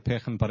the eye for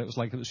picking, but it was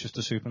like it was just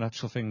a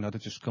supernatural thing that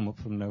had just come up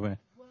from nowhere.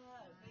 Wow,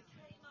 they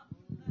came up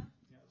from there.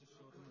 Yeah, I just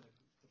saw them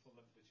the full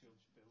length of the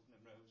church building in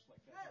rows,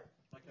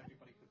 like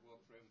everybody could walk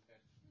through and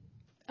pick.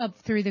 Up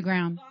through the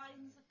ground.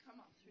 Vines have come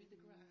up through the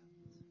ground.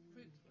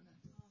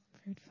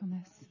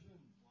 Fruitfulness.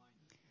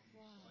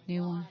 Wow.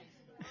 New one.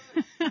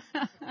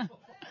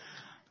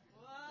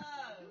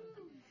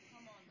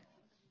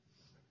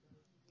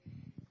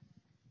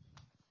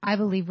 I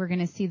believe we're going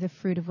to see the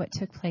fruit of what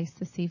took place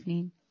this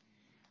evening.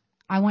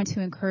 I want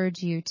to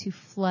encourage you to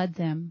flood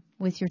them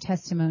with your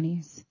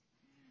testimonies.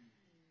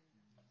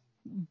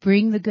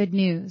 Bring the good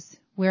news.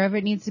 Wherever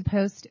it needs to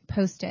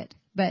post it.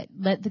 But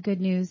let the good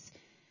news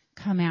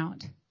come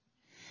out.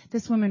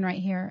 This woman right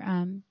here,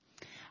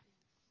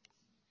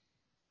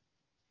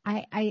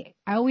 I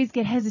always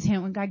get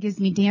hesitant when God gives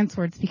me dance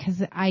words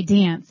because I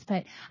dance,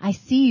 but I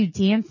see you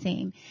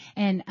dancing,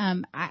 and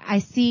I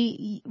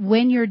see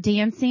when you're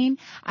dancing,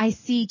 I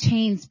see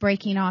chains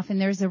breaking off,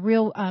 and there's a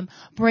real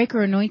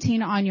breaker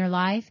anointing on your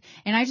life.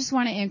 And I just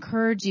want to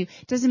encourage you.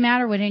 It doesn't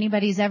matter what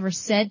anybody's ever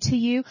said to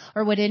you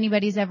or what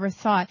anybody's ever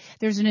thought.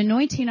 There's an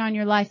anointing on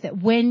your life that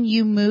when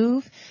you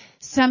move,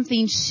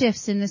 something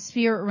shifts in the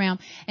spirit realm,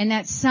 and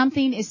that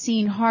something is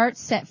seeing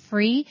hearts set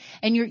free,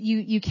 and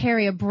you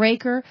carry a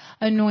breaker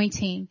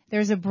anointing.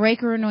 There's a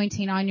breaker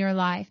anointing on your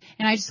life,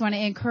 and I just want to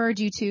encourage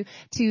you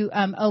to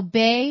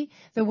obey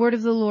the word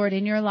of the Lord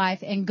in your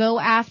life and go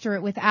after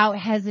it without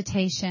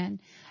hesitation.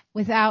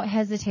 Without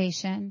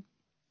hesitation.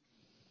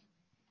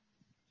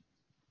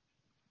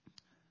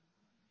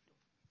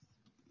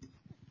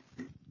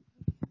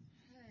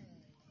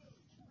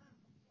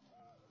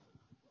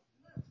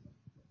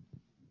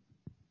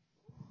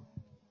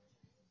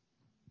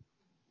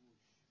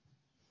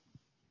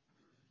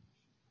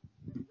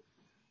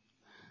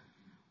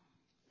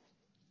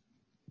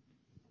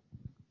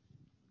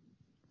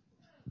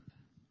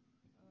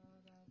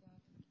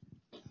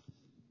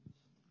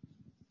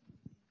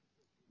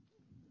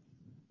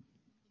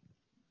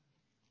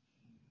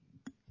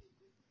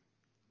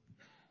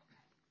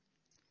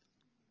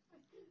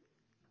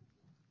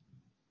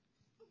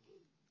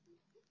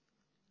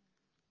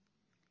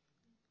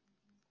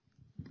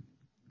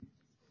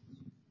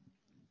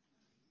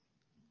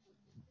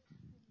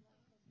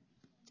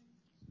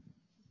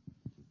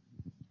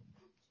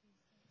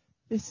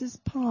 This is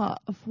part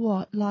of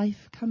what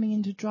life coming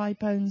into dry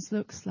bones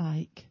looks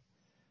like.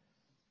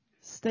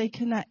 Stay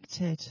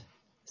connected.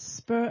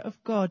 Spirit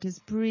of God is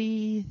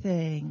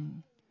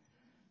breathing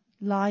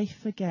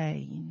life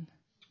again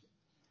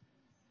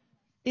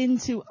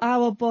into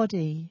our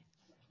body.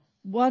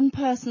 One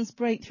person's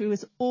breakthrough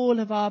is all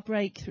of our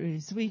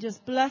breakthroughs. We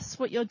just bless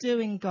what you're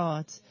doing,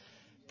 God.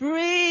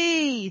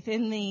 Breathe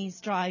in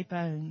these dry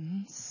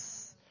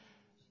bones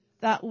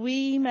that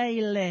we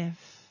may live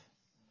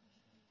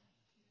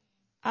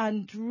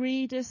and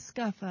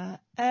rediscover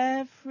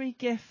every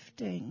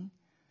gifting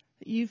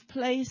that you've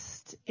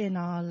placed in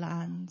our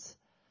land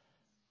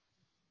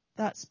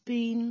that's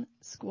been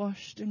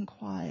squashed and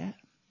quiet.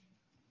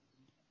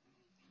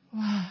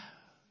 Wow.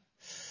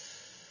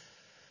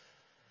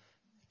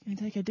 You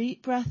can take a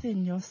deep breath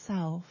in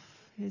yourself.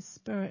 His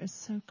Spirit is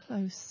so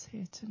close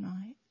here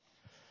tonight.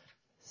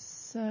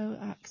 so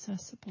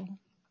accessible.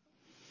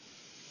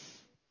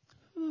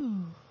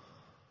 Ooh.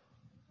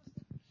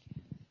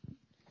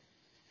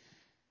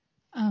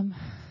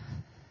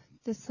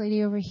 This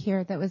lady over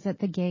here that was at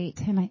the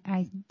gate, and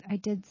I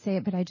did say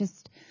it, but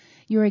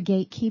you're a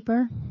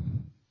gatekeeper,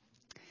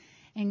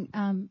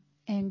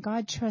 and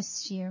God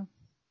trusts you,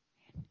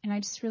 and I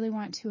just really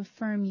want to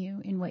affirm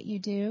you in what you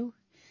do,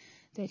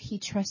 that He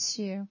trusts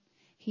you.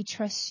 He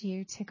trusts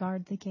you to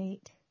guard the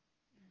gate.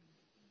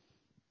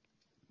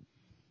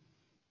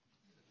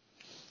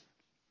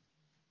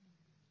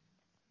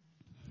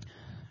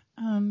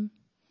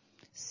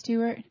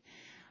 Stuart,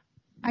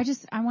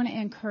 I want to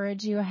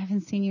encourage you. I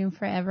haven't seen you in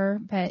forever,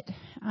 but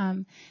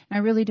I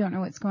really don't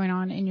know what's going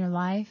on in your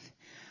life.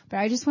 But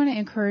I just want to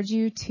encourage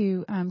you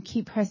to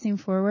keep pressing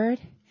forward.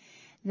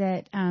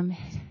 That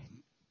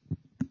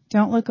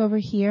don't look over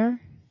here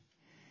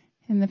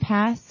in the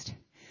past,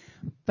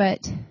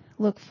 but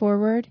look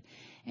forward.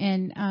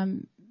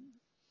 And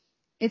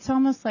it's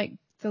almost like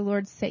the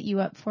Lord set you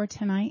up for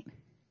tonight.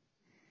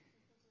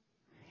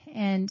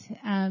 And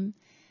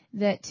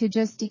that to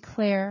just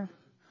declare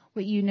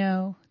what you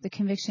know, the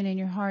conviction in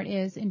your heart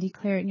is, and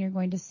declare it, and you're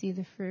going to see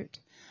the fruit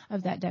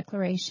of that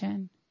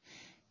declaration.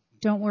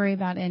 Don't worry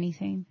about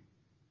anything.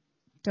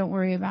 Don't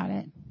worry about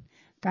it.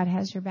 God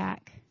has your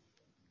back.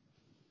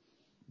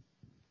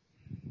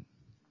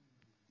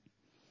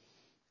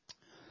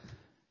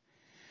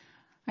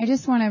 I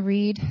just want to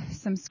read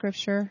some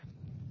scripture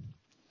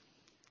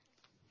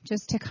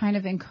just to kind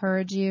of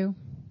encourage you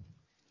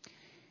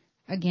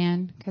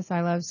again, because I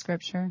love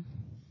scripture.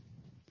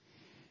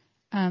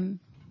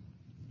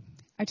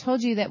 I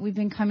told you that we've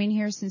been coming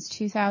here since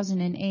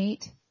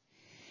 2008,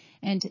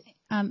 and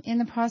in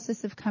the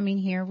process of coming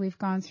here, we've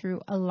gone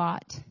through a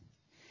lot.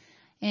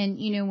 And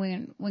you know,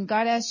 when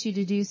God asks you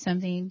to do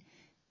something,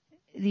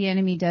 the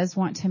enemy does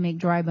want to make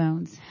dry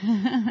bones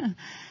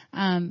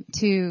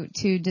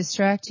to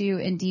distract you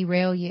and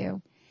derail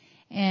you.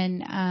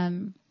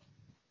 And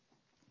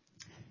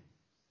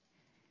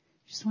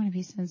just want to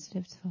be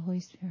sensitive to the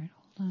Holy Spirit.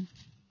 Hold on.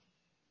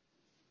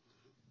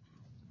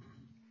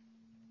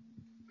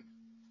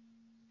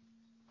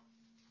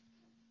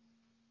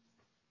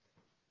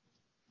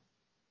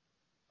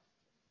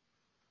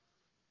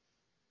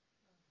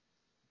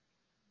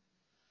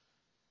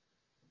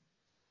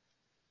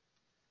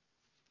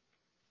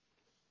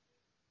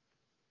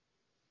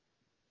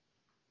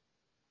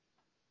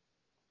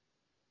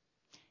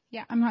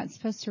 Yeah, I'm not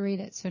supposed to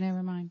read it, so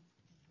never mind.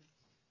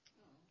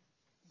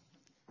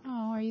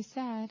 Oh, are you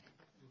sad?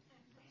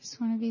 I just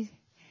want to be...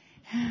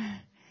 I'll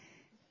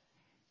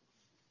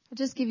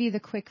just give you the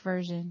quick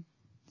version.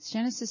 It's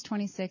Genesis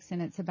 26,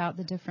 and it's about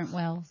the different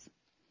wells.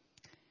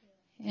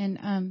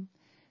 And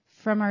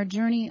from our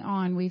journey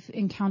on, we've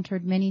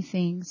encountered many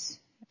things.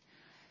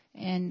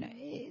 And,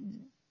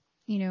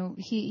 you know,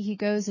 he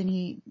goes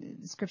and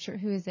Scripture,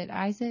 who is it?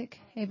 Isaac?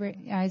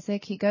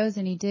 Isaac. He goes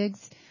and he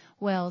digs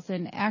wells.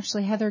 And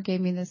actually, Heather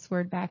gave me this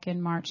word back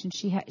in March, and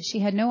she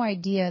had no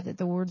idea that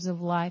the words of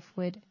life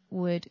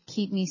would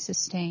keep me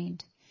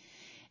sustained.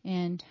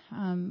 And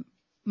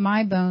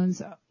my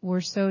bones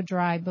were so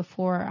dry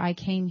before I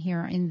came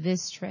here in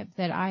this trip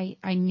that I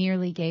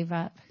nearly gave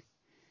up.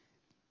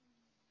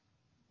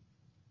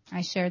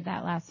 I shared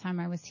that last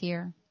time I was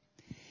here.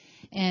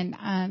 And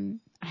I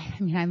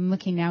mean, I'm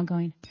looking now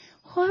going,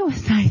 what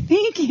was I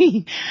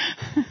thinking?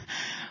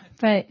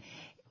 But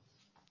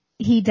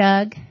he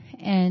dug,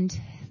 and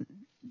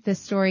the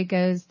story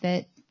goes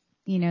that,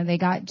 you know, they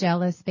got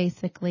jealous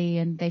basically,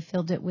 and they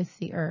filled it with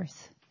the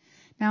earth.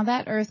 Now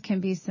that earth can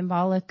be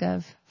symbolic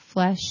of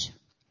flesh,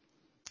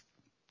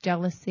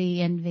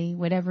 jealousy, envy,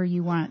 whatever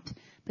you want.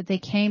 But they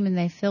came and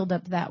they filled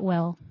up that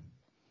well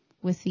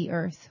with the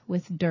earth,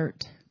 with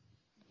dirt.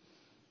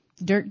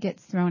 Dirt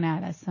gets thrown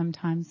at us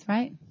sometimes,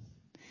 right?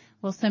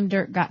 Well, some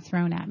dirt got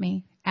thrown at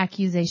me.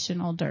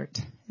 Accusational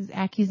dirt. Is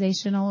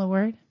accusational a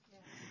word?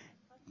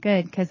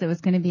 Good, because it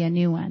was going to be a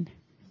new one.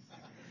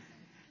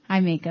 I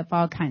make up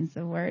all kinds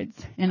of words,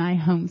 and I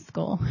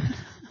homeschool.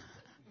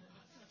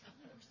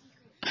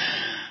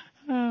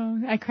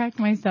 Oh, I crack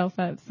myself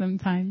up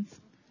sometimes.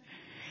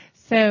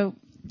 So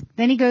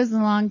then he goes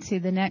along to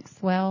the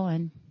next well,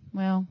 and,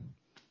 well,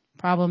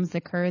 problems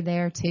occur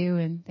there too,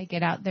 and they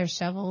get out their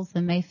shovels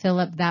and they fill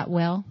up that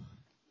well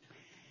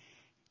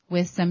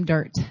with some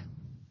dirt.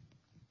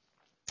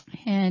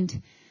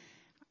 And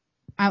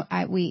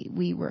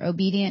we were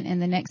obedient,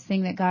 and the next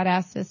thing that God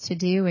asked us to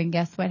do, and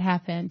guess what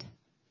happened?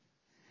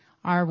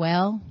 Our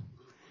well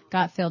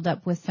got filled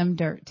up with some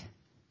dirt.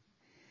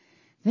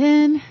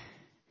 Then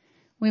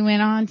we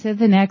went on to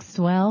the next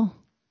well,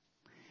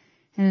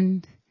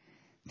 and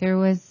there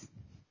was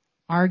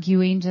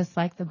arguing, just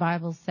like the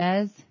Bible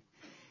says,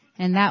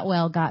 and that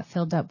well got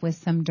filled up with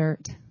some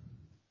dirt.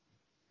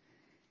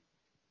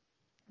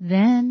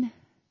 Then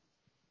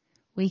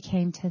we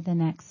came to the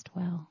next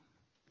well.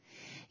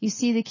 You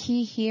see, the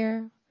key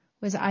here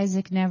was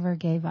Isaac never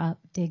gave up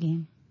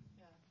digging.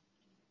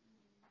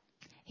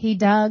 He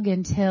dug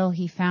until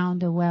he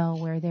found a well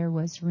where there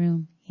was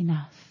room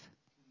enough.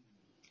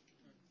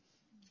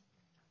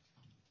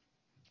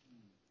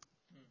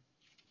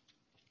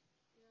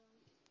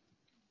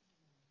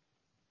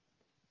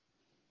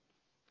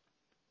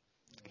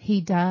 He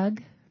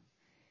dug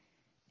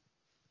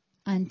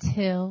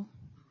until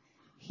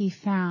he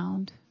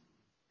found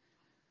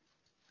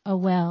a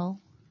well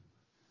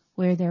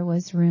where there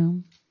was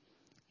room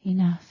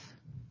enough.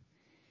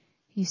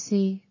 You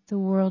see, the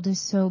world is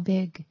so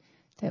big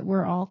that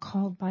we're all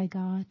called by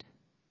God.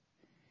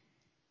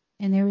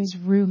 And there is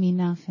room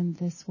enough in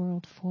this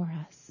world for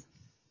us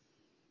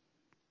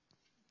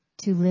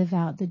to live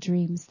out the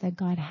dreams that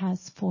God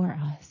has for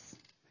us.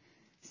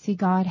 See,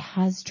 God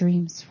has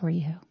dreams for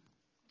you.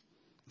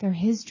 They're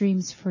His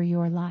dreams for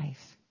your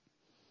life.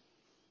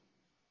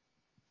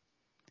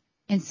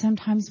 And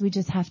sometimes we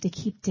just have to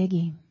keep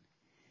digging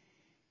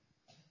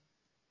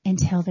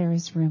until there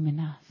is room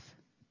enough.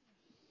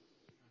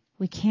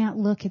 We can't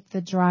look at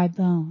the dry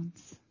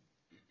bones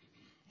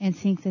and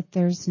think that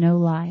there's no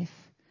life,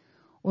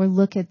 or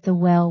look at the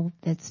well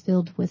that's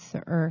filled with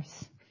the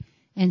earth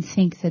and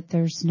think that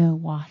there's no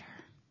water.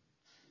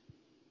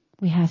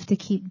 We have to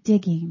keep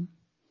digging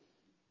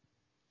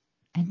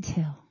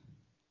until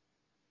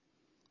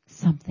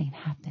something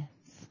happens.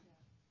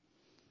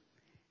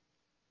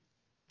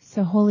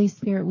 So Holy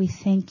Spirit, we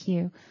thank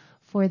you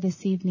for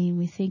this evening.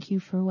 We thank you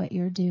for what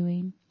you're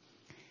doing.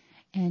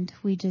 And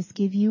we just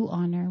give you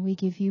honor. We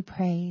give you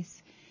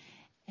praise.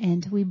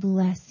 And we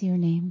bless your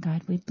name,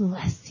 God. We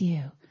bless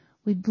you.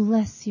 We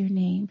bless your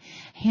name.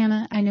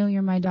 Hannah, I know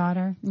you're my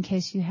daughter, in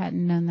case you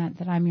hadn't known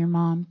that I'm your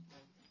mom.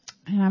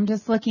 And I'm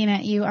just looking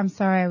at you. I'm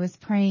sorry, I was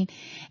praying.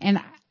 And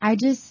I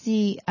just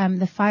see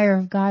the fire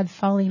of God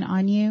falling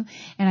on you.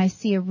 And I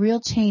see a real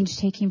change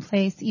taking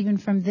place even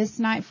from this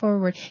night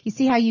forward. You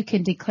see how you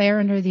can declare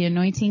under the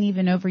anointing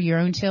even over your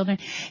own children?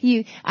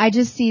 I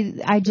just see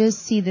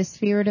the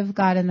Spirit of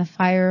God and the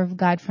fire of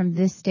God from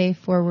this day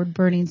forward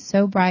burning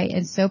so bright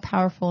and so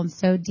powerful and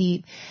so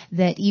deep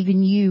that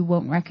even you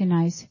won't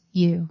recognize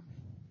you.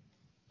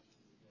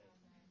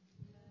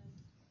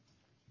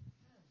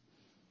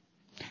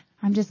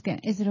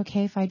 Is it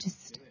okay if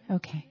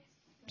okay.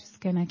 Just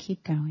gonna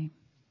keep going.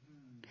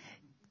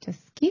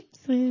 Just keep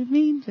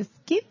swimming, just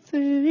keep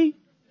swimming.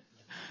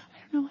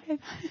 I don't know why.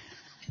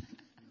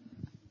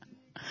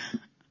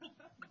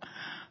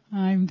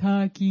 I'm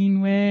talking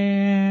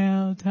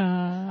well,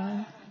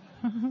 Todd.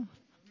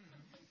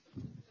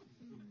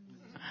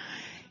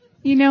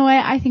 You know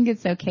what? I think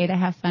it's okay to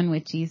have fun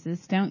with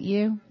Jesus, don't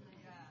you?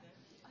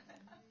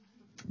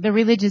 The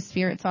religious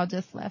spirits all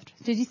just left.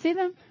 Did you see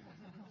them?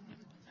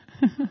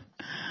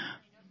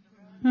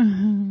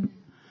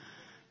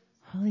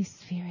 Holy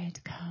Spirit,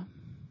 come.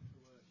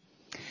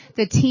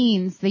 The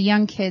teens, the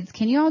young kids,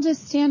 can you all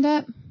just stand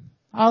up?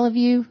 All of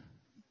you?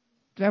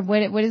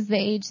 What is the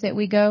age that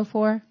we go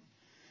for?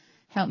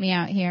 Help me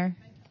out here.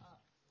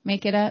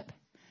 Make it up?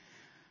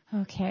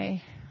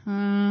 Okay.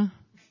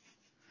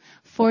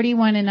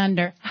 41 and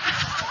under.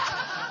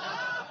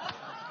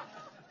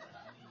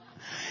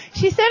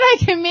 She said I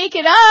can make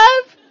it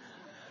up.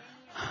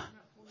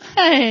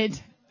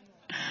 What?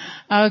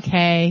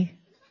 Okay.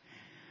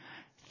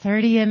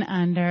 30 and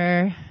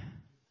under.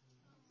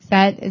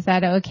 Is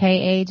that an okay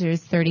age, or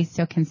is 30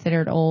 still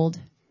considered old?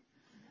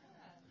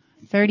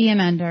 30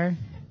 and under.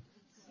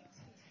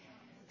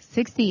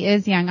 60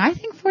 is young. I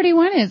think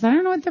 41 is. I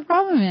don't know what the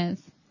problem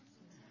is.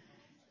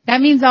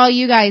 That means all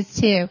you guys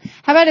too.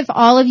 How about if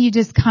all of you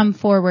just come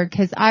forward,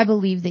 because I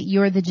believe that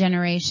you're the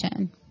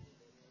generation.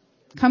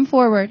 Come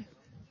forward.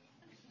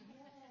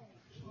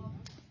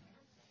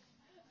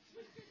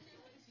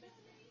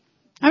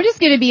 I'm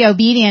just going to be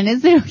obedient.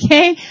 Is it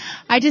okay?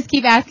 I just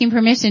keep asking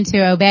permission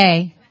to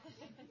obey.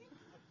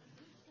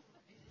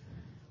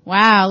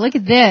 Wow, look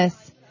at this.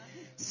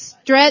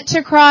 Stretch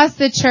across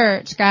the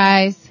church,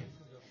 guys.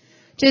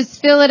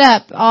 Just fill it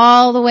up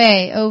all the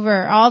way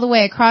over, all the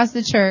way across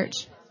the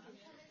church.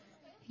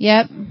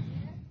 Yep.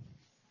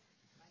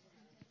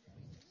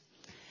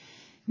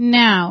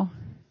 Now,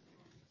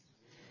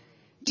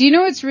 do you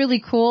know what's really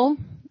cool?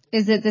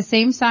 Is that the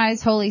same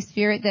size Holy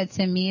Spirit that's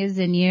in me is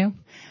in you?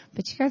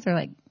 But you guys are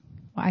like,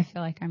 well, I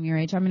feel like I'm your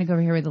age. I'm going to go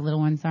over here where the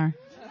little ones are.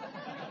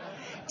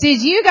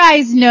 Did you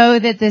guys know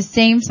that the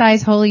same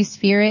size Holy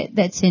Spirit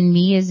that's in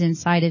me is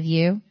inside of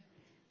you?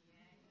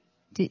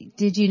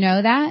 Did you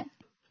know that?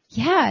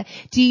 Yeah.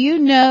 Do you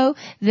know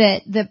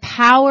that the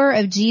power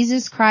of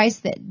Jesus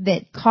Christ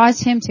that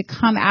caused him to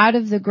come out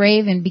of the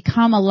grave and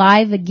become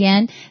alive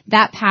again,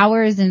 that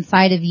power is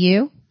inside of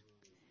you?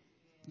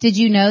 Did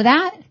you know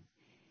that?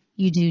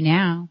 You do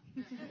now.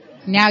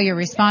 Now you're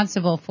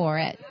responsible for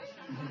it.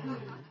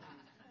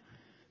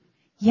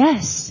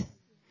 Yes.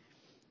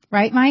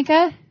 Right,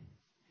 Micah?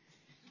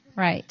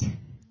 Right.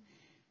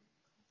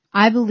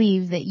 I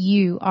believe that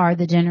you are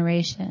the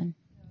generation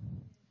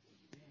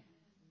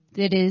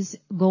that is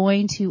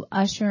going to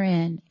usher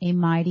in a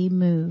mighty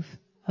move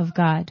of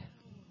God.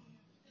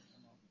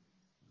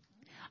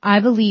 I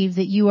believe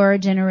that you are a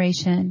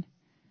generation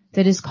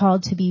that is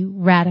called to be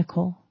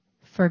radical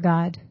for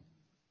God,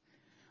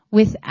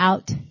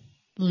 without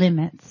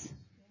limits.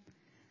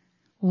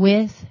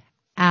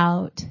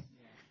 Without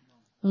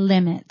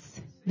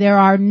limits. There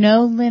are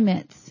no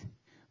limits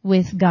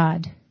with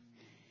God.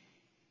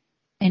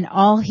 And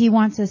all he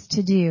wants us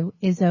to do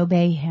is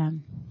obey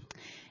him.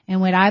 And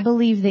what I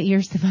believe that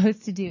you're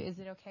supposed to do, is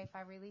it okay if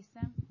I release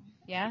them?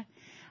 Yeah?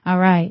 All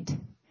right.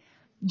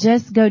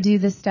 Just go do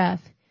the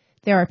stuff.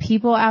 There are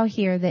people out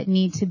here that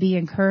need to be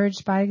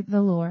encouraged by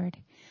the Lord.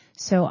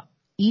 So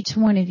each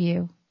one of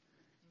you,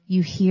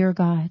 you hear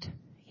God.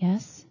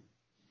 Yes?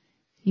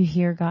 You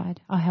hear God.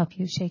 I'll help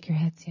you. Shake your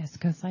heads. Yes,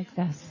 it goes like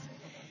this.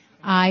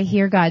 I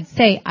hear God.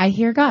 Say, I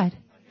hear God.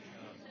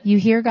 You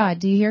hear God.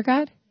 Do you hear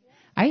God?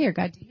 I hear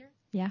God. Do you hear?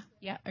 Yeah.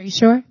 Yeah. Are you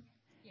sure?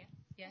 Yeah.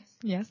 Yes.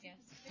 Yes. Yes.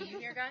 Do you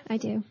hear God? I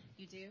do.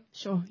 You do?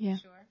 Sure. Yeah.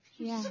 Sure.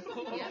 Yeah.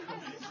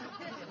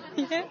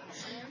 Yeah.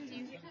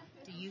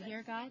 Do you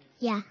hear God?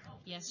 Yeah.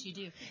 Yes, you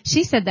do.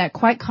 She said that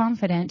quite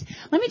confident.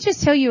 Let me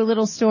just tell you a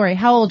little story.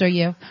 How old are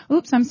you?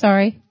 Oops, I'm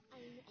sorry.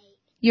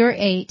 You're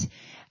 8.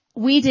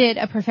 We did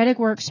a prophetic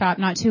workshop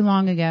not too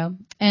long ago,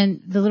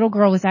 and the little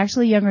girl was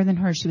actually younger than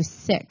her. She was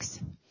 6.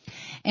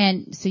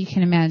 And so you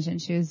can imagine,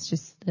 she was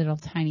just a little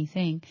tiny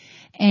thing.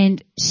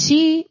 And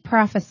she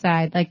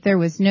prophesied like there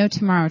was no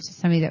tomorrow to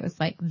somebody that was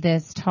like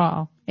this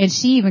tall. And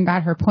she even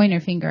got her pointer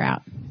finger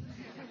out.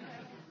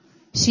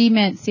 She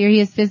meant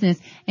serious business.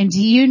 And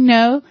do you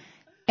know,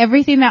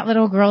 everything that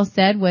little girl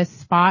said was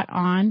spot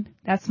on.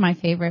 That's my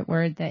favorite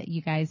word that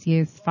you guys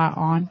use, spot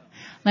on.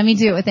 Let me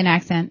do it with an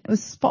accent. It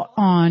was spot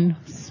on.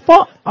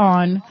 Spot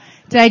on.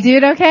 Did I do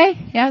it okay?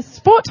 Yeah,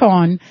 spot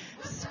on.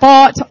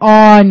 Spot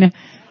on.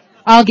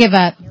 I'll give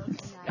up.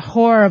 It's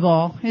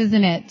horrible,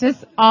 isn't it?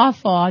 Just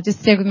awful. I'll just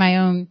stick with my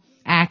own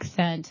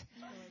accent.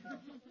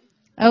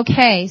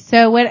 Okay,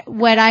 so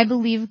what I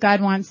believe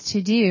God wants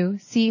to do,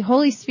 see,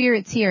 Holy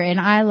Spirit's here, and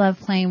I love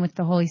playing with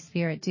the Holy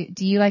Spirit.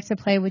 Do you like to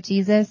play with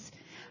Jesus?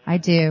 I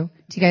do.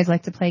 Do you guys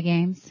like to play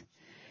games?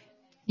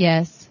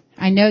 Yes,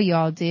 I know you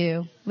all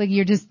do. Look,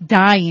 you're just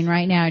dying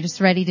right now, just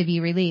ready to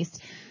be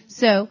released.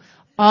 So,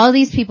 all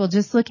these people,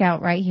 just look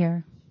out right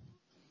here.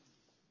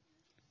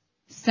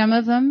 Some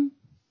of them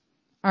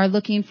are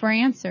looking for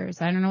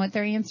answers. I don't know what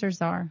their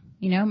answers are.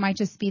 You know, it might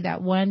just be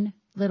that one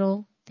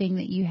little thing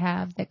that you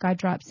have that God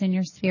drops in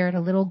your spirit, a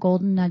little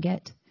golden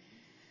nugget.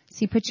 So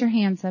you put your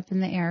hands up in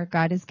the air.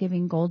 God is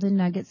giving golden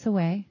nuggets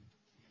away.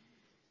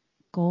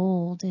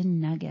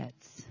 Golden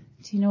nuggets.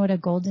 Do you know what a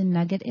golden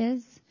nugget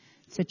is?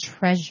 It's a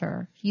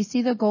treasure. You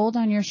see the gold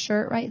on your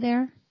shirt right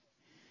there?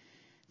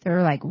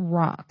 They're like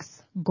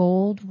rocks.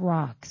 Gold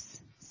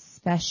rocks.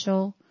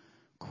 Special,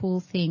 cool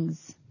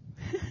things.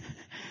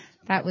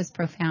 That was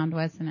profound,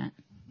 wasn't it?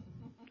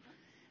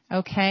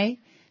 Okay.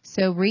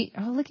 So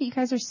oh, look, you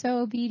guys are so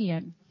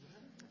obedient.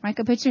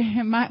 Micah, put your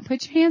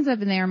hands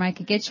up in there,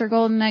 Micah. Get your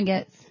golden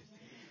nuggets.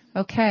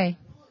 Okay.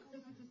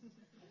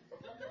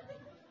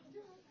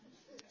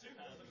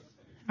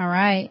 All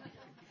right.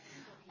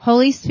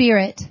 Holy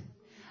Spirit,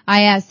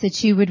 I ask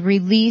that you would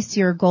release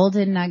your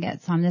golden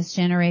nuggets on this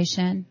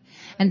generation,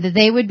 and that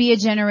they would be a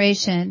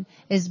generation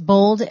as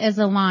bold as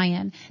a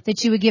lion,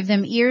 that you would give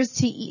them ears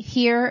to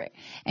hear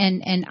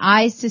and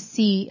eyes to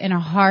see and a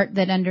heart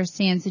that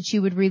understands, that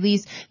you would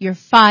release your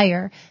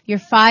fire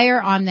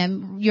on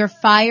them, your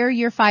fire,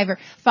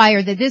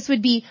 that this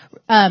would be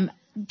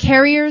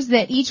carriers,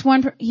 that each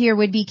one here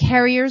would be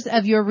carriers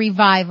of your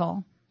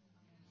revival.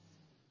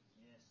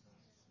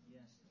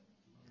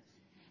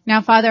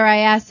 Now, Father, I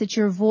ask that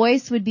your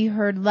voice would be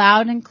heard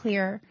loud and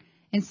clear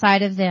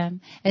inside of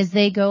them as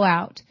they go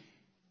out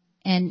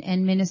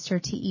and minister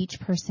to each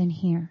person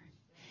here.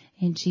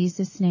 In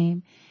Jesus'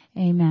 name,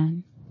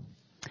 amen.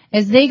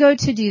 As they go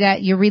to do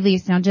that, you're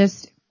released. Now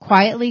just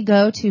quietly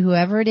go to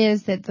whoever it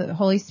is that the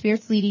Holy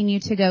Spirit's leading you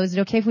to go. Is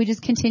it okay if we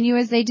just continue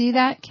as they do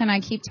that? Can I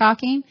keep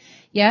talking?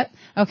 Yep.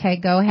 Okay,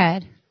 go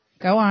ahead.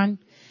 Go on.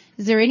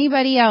 Is there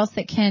anybody else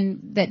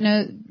that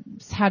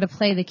knows how to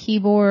play the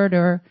keyboard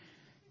or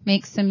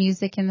make some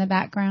music in the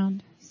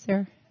background,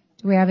 sir?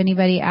 Do we have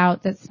anybody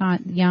out that's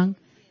not young?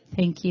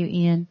 Thank you,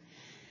 Ian.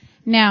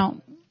 Now,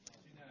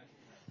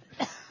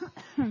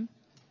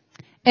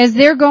 as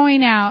they're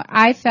going out,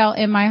 I felt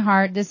in my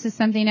heart, this is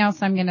something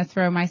else I'm going to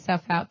throw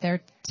myself out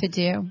there to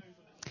do.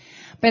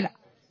 But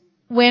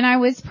when I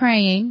was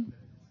praying,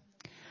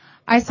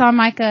 I saw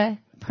Micah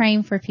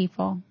praying for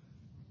people.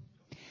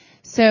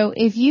 So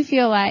if you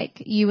feel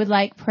like you would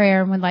like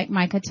prayer and would like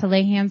Micah to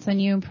lay hands on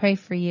you and pray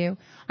for you,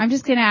 I'm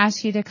just going to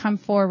ask you to come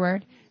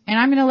forward, and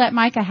I'm going to let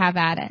Micah have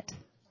at it.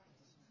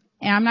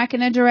 And I'm not going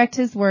to direct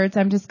his words.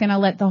 I'm just going to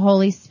let the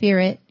Holy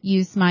Spirit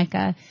use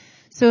Micah.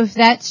 So if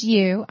that's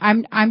you,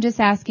 I'm just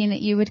asking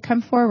that you would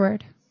come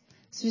forward.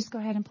 So just go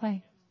ahead and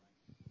play.